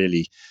it, is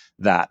really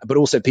that, but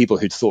also people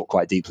who'd thought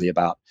quite deeply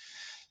about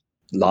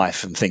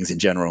life and things in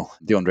general.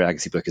 The Andre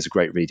Agassi book is a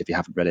great read if you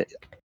haven't read it.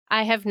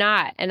 I have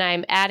not, and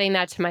I'm adding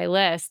that to my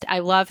list. I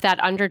love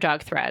that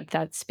underdog thread.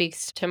 That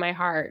speaks to my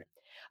heart.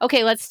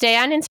 Okay, let's stay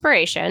on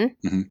inspiration,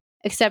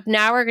 except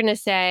now we're going to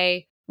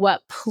say,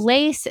 what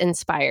place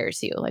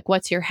inspires you? Like,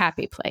 what's your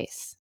happy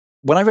place?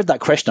 When I read that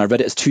question, I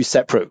read it as 2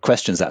 separate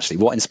questions, actually.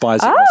 What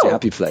inspires you? What's your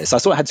happy place? I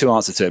sort of had 2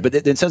 answers to it. But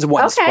in terms of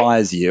what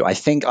inspires you, I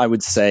think I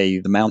would say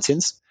the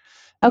mountains.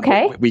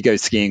 Okay. We go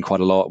skiing quite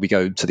a lot. We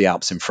go to the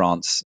Alps in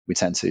France. We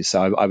tend to.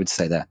 So I would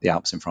say the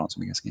Alps in France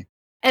when we go skiing.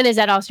 And is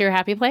that also your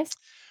happy place?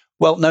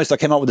 Well, no, so I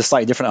came up with a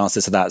slightly different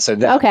answer to that. So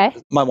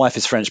my wife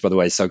is French, by the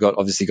way, so I've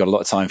obviously got a lot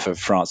of time for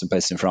France and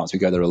places in France. We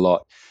go there a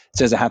lot.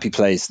 So there's a happy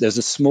place. There's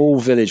a small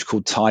village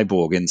called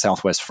Taillebourg in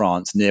southwest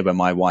France, near where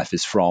my wife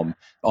is from,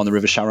 on the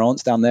River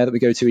Charente down there that we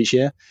go to each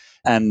year.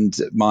 And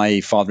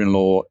my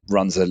father-in-law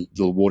runs a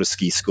little water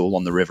ski school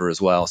on the river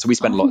as well. So we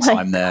spend a lot of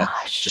time there,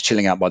 just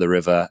chilling out by the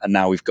river. And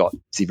now we've got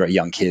very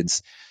young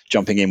kids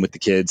jumping in with the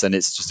kids, and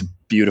it's just a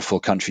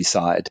beautiful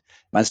countryside.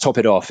 And to top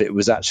it off,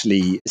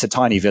 it's a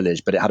tiny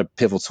village, but it had a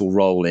pivotal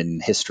role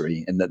in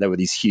history in that there were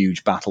these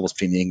huge battles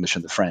between the English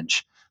and the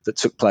French that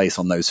took place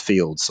on those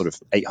fields sort of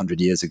 800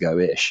 years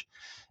ago-ish.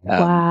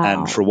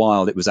 And for a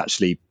while, it was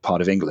actually part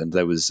of England.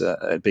 There was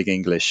a big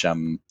English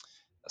terrain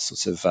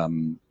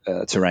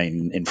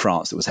in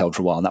France that was held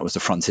for a while, and that was the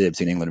frontier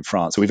between England and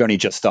France. So we've only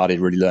just started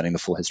really learning the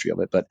full history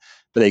of it. But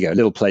there you go, a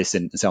little place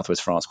in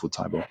southwest France called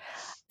Taillebourg.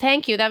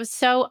 Thank you. That was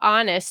so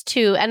honest,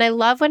 too. And I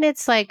love when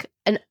it's like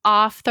an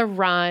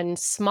off-the-run,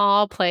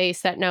 small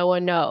place that no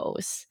one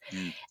knows.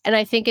 And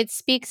I think it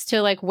speaks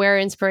to like where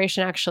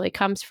inspiration actually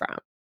comes from.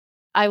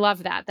 I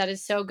love that. That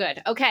is so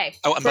good. Okay.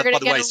 Oh, and by the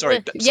way,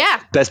 sorry.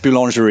 Best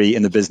boulangerie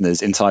in the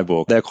business in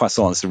Taillebourg. Their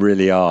croissants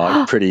really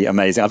are pretty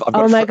amazing. I've got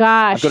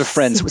I've got a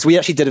friend. So we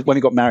actually did it when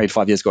we got married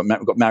 5 years ago.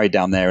 Got married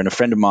down there, and a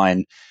friend of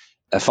mine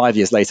 5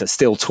 years later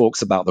still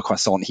talks about the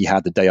croissant he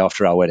had the day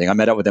after our wedding. I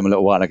met up with him a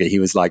little while ago. He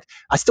was like,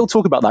 I still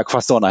talk about that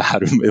croissant I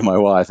had with my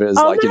wife. It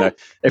was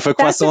if a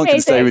croissant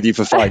can stay with you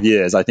for 5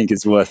 years, I think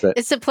it's worth it.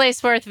 It's a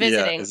place worth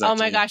visiting. Yeah, exactly. Oh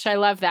my gosh, I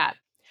love that.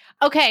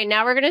 Okay,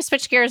 now we're going to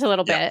switch gears a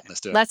little bit.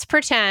 Let's do it. Let's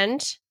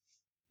pretend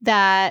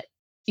that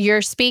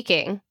you're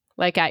speaking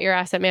like at your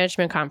asset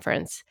management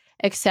conference,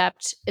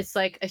 except it's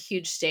like a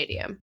huge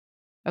stadium.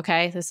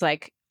 Okay, it's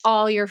like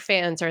all your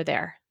fans are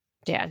there,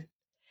 Dan.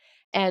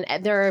 And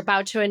they're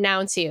about to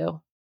announce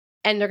you,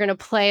 and they're going to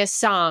play a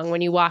song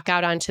when you walk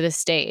out onto the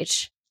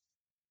stage.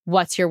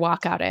 What's your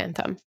walkout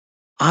anthem?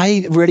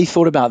 I really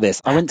thought about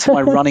this. I went to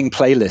my running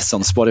playlists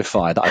on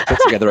Spotify that I put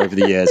together over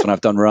the years when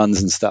I've done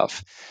runs and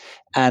stuff.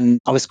 And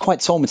I was quite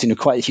torn between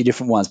quite a few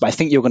different ones, but I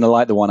think you're going to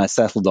like the one I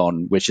settled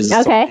on, which is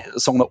a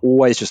song that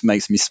always just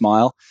makes me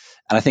smile.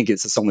 And I think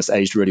it's a song that's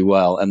aged really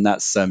well. And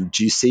that's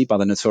Juicy by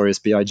the Notorious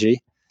B.I.G.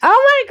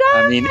 Oh my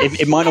God. I mean,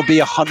 it might not be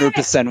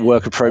 100%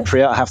 work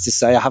appropriate, I have to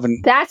say. I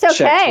haven't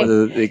checked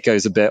whether it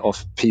goes a bit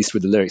off piece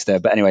with the lyrics there.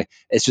 But anyway,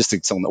 it's just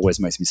a song that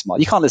always makes me smile.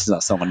 You can't listen to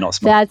that song and not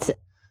smile.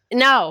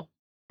 No,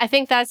 I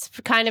think that's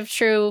kind of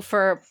true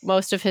for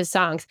most of his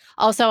songs.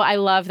 Also, I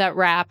love that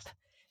rap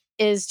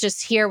is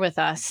just here with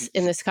us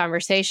in this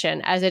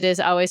conversation, as it is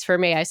always for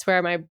me. I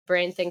swear my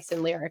brain thinks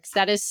in lyrics.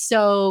 That is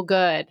so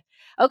good.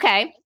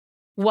 Okay.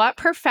 What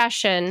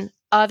profession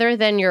other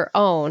than your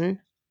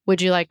own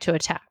would you like to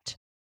attempt?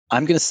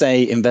 I'm going to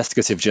say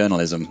investigative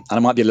journalism. And I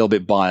might be a little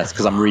bit biased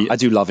because I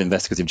do love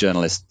investigative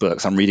journalist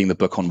books. I'm reading the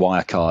book on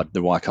Wirecard,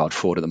 the Wirecard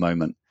fraud at the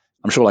moment.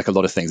 I'm sure like a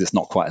lot of things, it's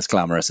not quite as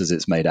glamorous as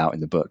it's made out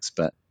in the books.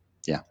 But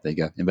yeah, there you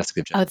go.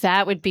 Investigative journalism. Oh,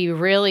 that would be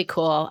really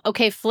cool.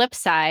 Okay, flip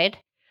side.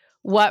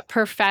 What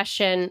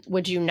profession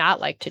would you not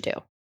like to do?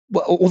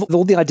 Well,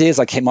 all the ideas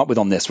I came up with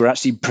on this were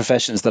actually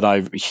professions that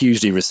I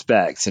hugely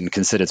respect and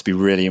consider to be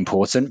really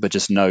important, but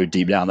just know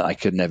deep down that I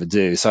could never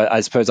do. So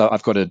I suppose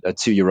I've got a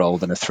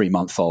 2-year-old and a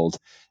 3-month-old,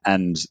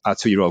 and our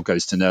 2-year-old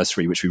goes to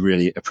nursery, which we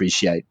really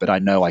appreciate. But I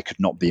know I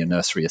could not be a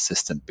nursery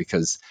assistant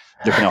because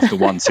looking after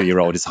one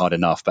 2-year-old is hard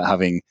enough. But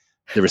having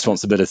the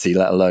responsibility,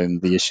 let alone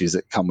the issues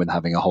that come with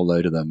having a whole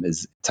load of them,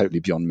 is totally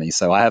beyond me.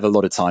 So I have a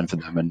lot of time for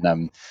them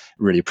and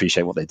really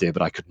appreciate what they do,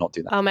 but I could not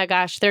do that. Oh my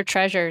gosh, they're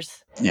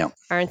treasures. Yeah.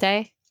 Aren't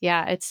they?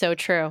 Yeah, it's so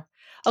true.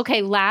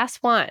 Okay,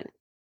 last one.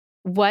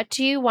 What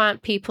do you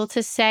want people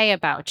to say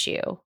about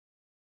you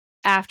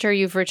after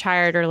you've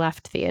retired or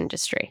left the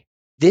industry?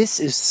 This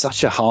is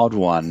such a hard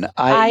one.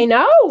 I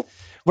know.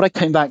 What I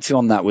came back to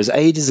on that was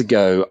ages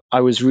ago,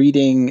 I was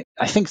reading,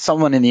 I think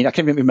someone I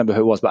can't remember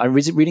who it was, but I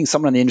was reading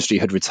someone in the industry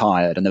who had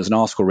retired, and there was an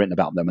article written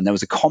about them. And there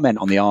was a comment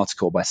on the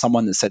article by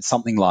someone that said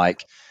something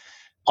like,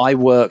 I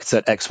worked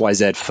at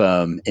XYZ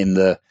firm in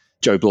the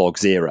Joe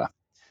Bloggs era.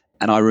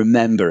 And I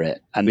remember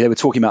it. And they were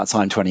talking about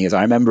time 20 years.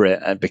 I remember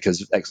it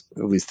because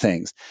of these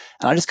things.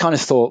 And I just kind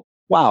of thought,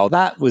 wow,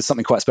 that was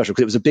something quite special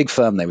because it was a big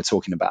firm they were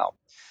talking about,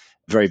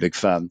 very big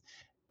firm.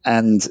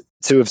 And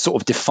to have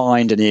sort of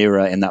defined an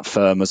era in that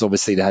firm was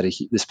obviously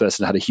this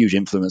person had a huge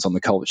influence on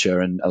the culture,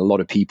 and a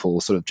lot of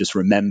people sort of just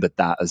remembered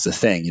that as a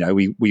thing.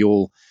 We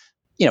all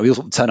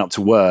turn up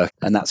to work,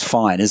 and that's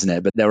fine, isn't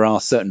it? But there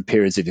are certain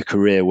periods of your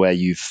career where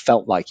you've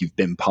felt like you've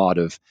been part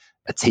of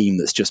a team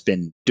that's just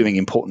been doing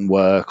important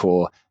work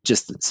or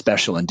just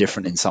special and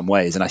different in some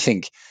ways. And I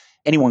think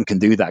anyone can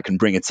do that, can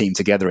bring a team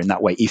together in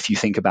that way if you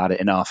think about it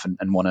enough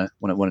and want to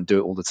do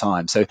it all the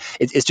time. So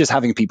it's just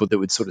having people that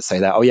would sort of say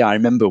that, oh yeah, I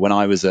remember when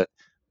I was at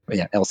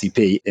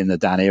LCP in the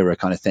Dan era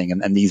kind of thing,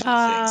 and these were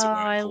the things that were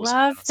I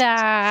love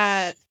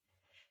that.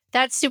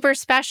 That's super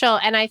special.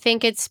 And I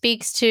think it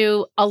speaks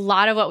to a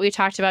lot of what we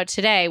talked about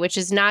today, which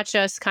is not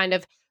just kind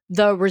of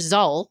the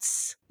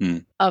results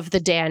of the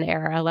Dan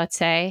era, let's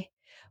say,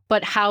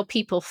 but how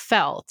people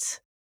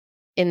felt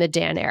in the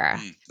Dan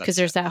era. Because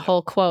there's that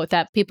whole quote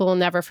that people will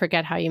never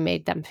forget how you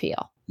made them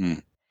feel.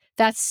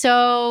 That's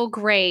so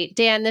great.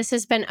 Dan, this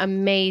has been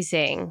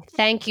amazing.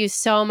 Thank you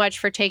so much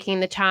for taking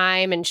the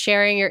time and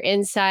sharing your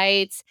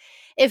insights.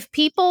 If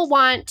people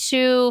want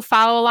to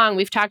follow along,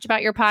 we've talked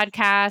about your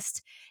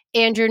podcast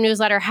and your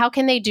newsletter. How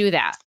can they do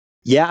that?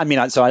 Yeah, I mean,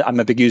 I'm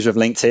a big user of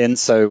LinkedIn.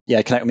 So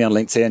yeah, connect with me on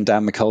LinkedIn,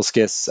 Dan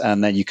Mikulskis,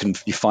 and then you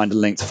find a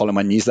link to follow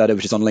my newsletter,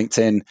 which is on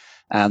LinkedIn.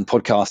 And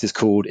podcast is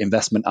called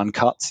Investment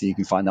Uncut. So you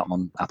can find that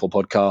on Apple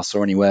Podcasts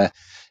or anywhere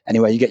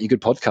you get your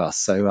good podcasts.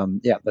 So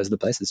yeah, those are the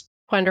places.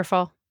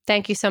 Wonderful.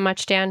 Thank you so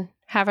much, Dan.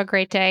 Have a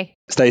great day.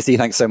 Stacey,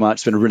 thanks so much.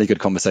 It's been a really good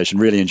conversation.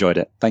 Really enjoyed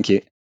it. Thank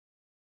you.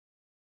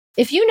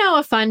 If you know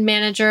a fund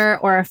manager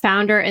or a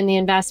founder in the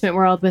investment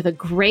world with a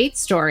great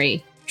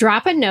story,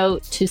 drop a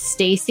note to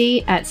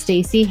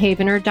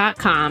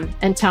Stacey@staceyhavener.com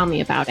and tell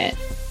me about it.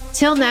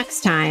 Till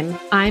next time,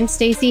 I'm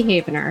Stacey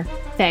Havener.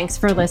 Thanks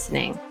for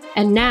listening.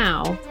 And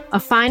now, a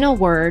final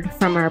word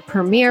from our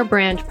premier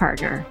brand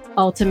partner,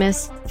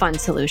 Ultimus Fund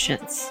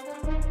Solutions.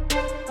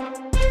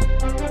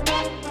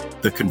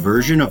 The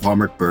conversion of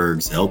Hallmark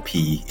Berg's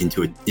LP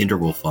into an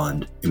interval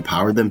fund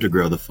empowered them to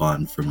grow the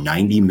fund from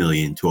 90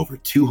 million to over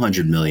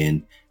 200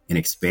 million and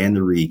expand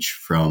the reach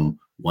from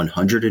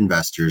 100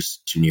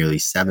 investors to nearly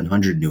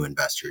 700 new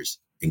investors,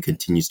 and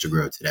continues to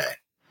grow today.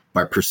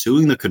 By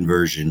pursuing the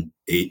conversion,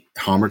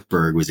 Hallmark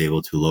Berg was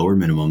able to lower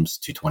minimums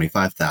to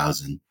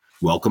 25,000,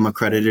 welcome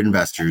accredited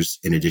investors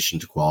in addition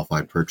to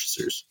qualified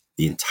purchasers.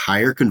 The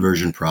entire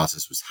conversion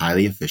process was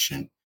highly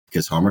efficient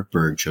because Hallmark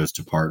Berg chose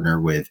to partner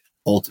with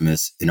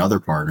Ultimus and other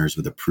partners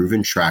with a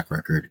proven track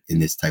record in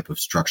this type of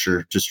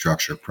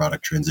structure-to-structure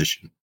product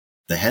transition.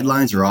 The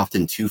headlines are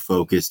often too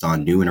focused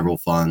on new interval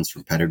funds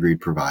from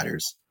pedigreed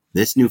providers,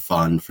 this new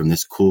fund from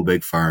this cool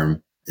big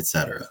firm,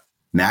 etc.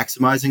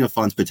 Maximizing a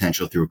fund's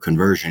potential through a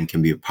conversion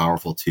can be a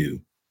powerful tool,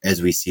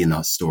 as we see in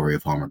the story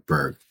of Hallmark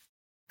Berg.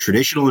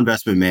 Traditional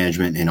investment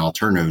management and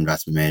alternative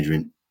investment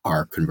management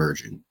are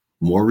converging.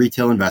 More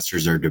retail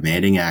investors are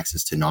demanding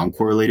access to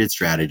non-correlated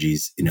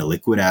strategies in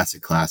illiquid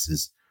asset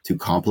classes to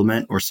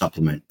complement or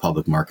supplement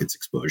public markets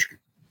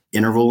exposure.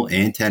 Interval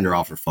and tender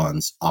offer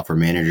funds offer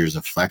managers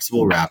a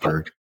flexible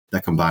wrapper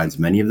that combines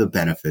many of the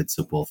benefits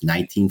of both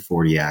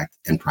 1940 Act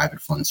and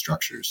private fund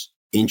structures.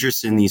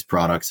 Interest in these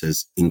products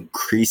has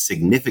increased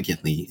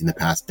significantly in the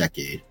past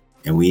decade,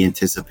 and we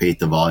anticipate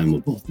the volume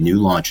of both new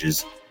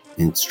launches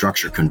and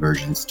structure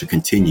conversions to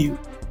continue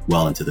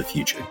well into the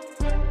future.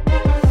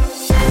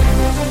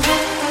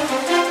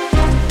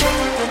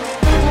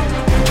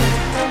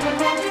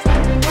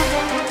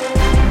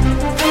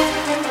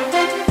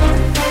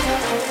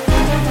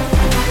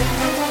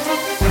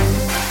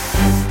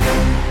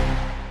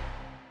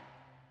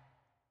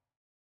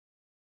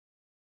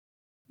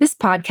 This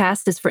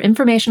podcast is for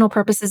informational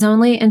purposes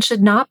only and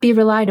should not be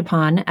relied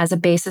upon as a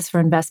basis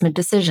for investment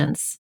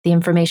decisions. The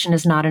information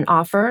is not an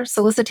offer,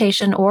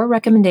 solicitation, or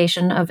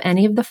recommendation of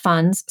any of the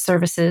funds,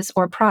 services,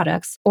 or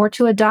products, or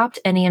to adopt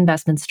any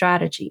investment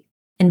strategy.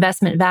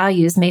 Investment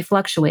values may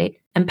fluctuate,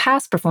 and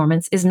past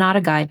performance is not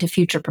a guide to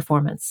future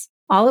performance.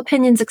 All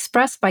opinions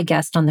expressed by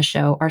guests on the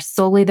show are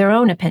solely their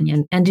own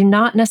opinion and do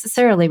not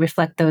necessarily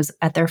reflect those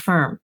at their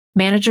firm.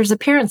 Manager's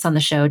appearance on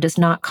the show does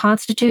not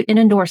constitute an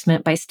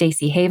endorsement by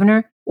Stacey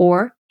Havener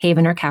or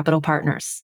Havener Capital Partners.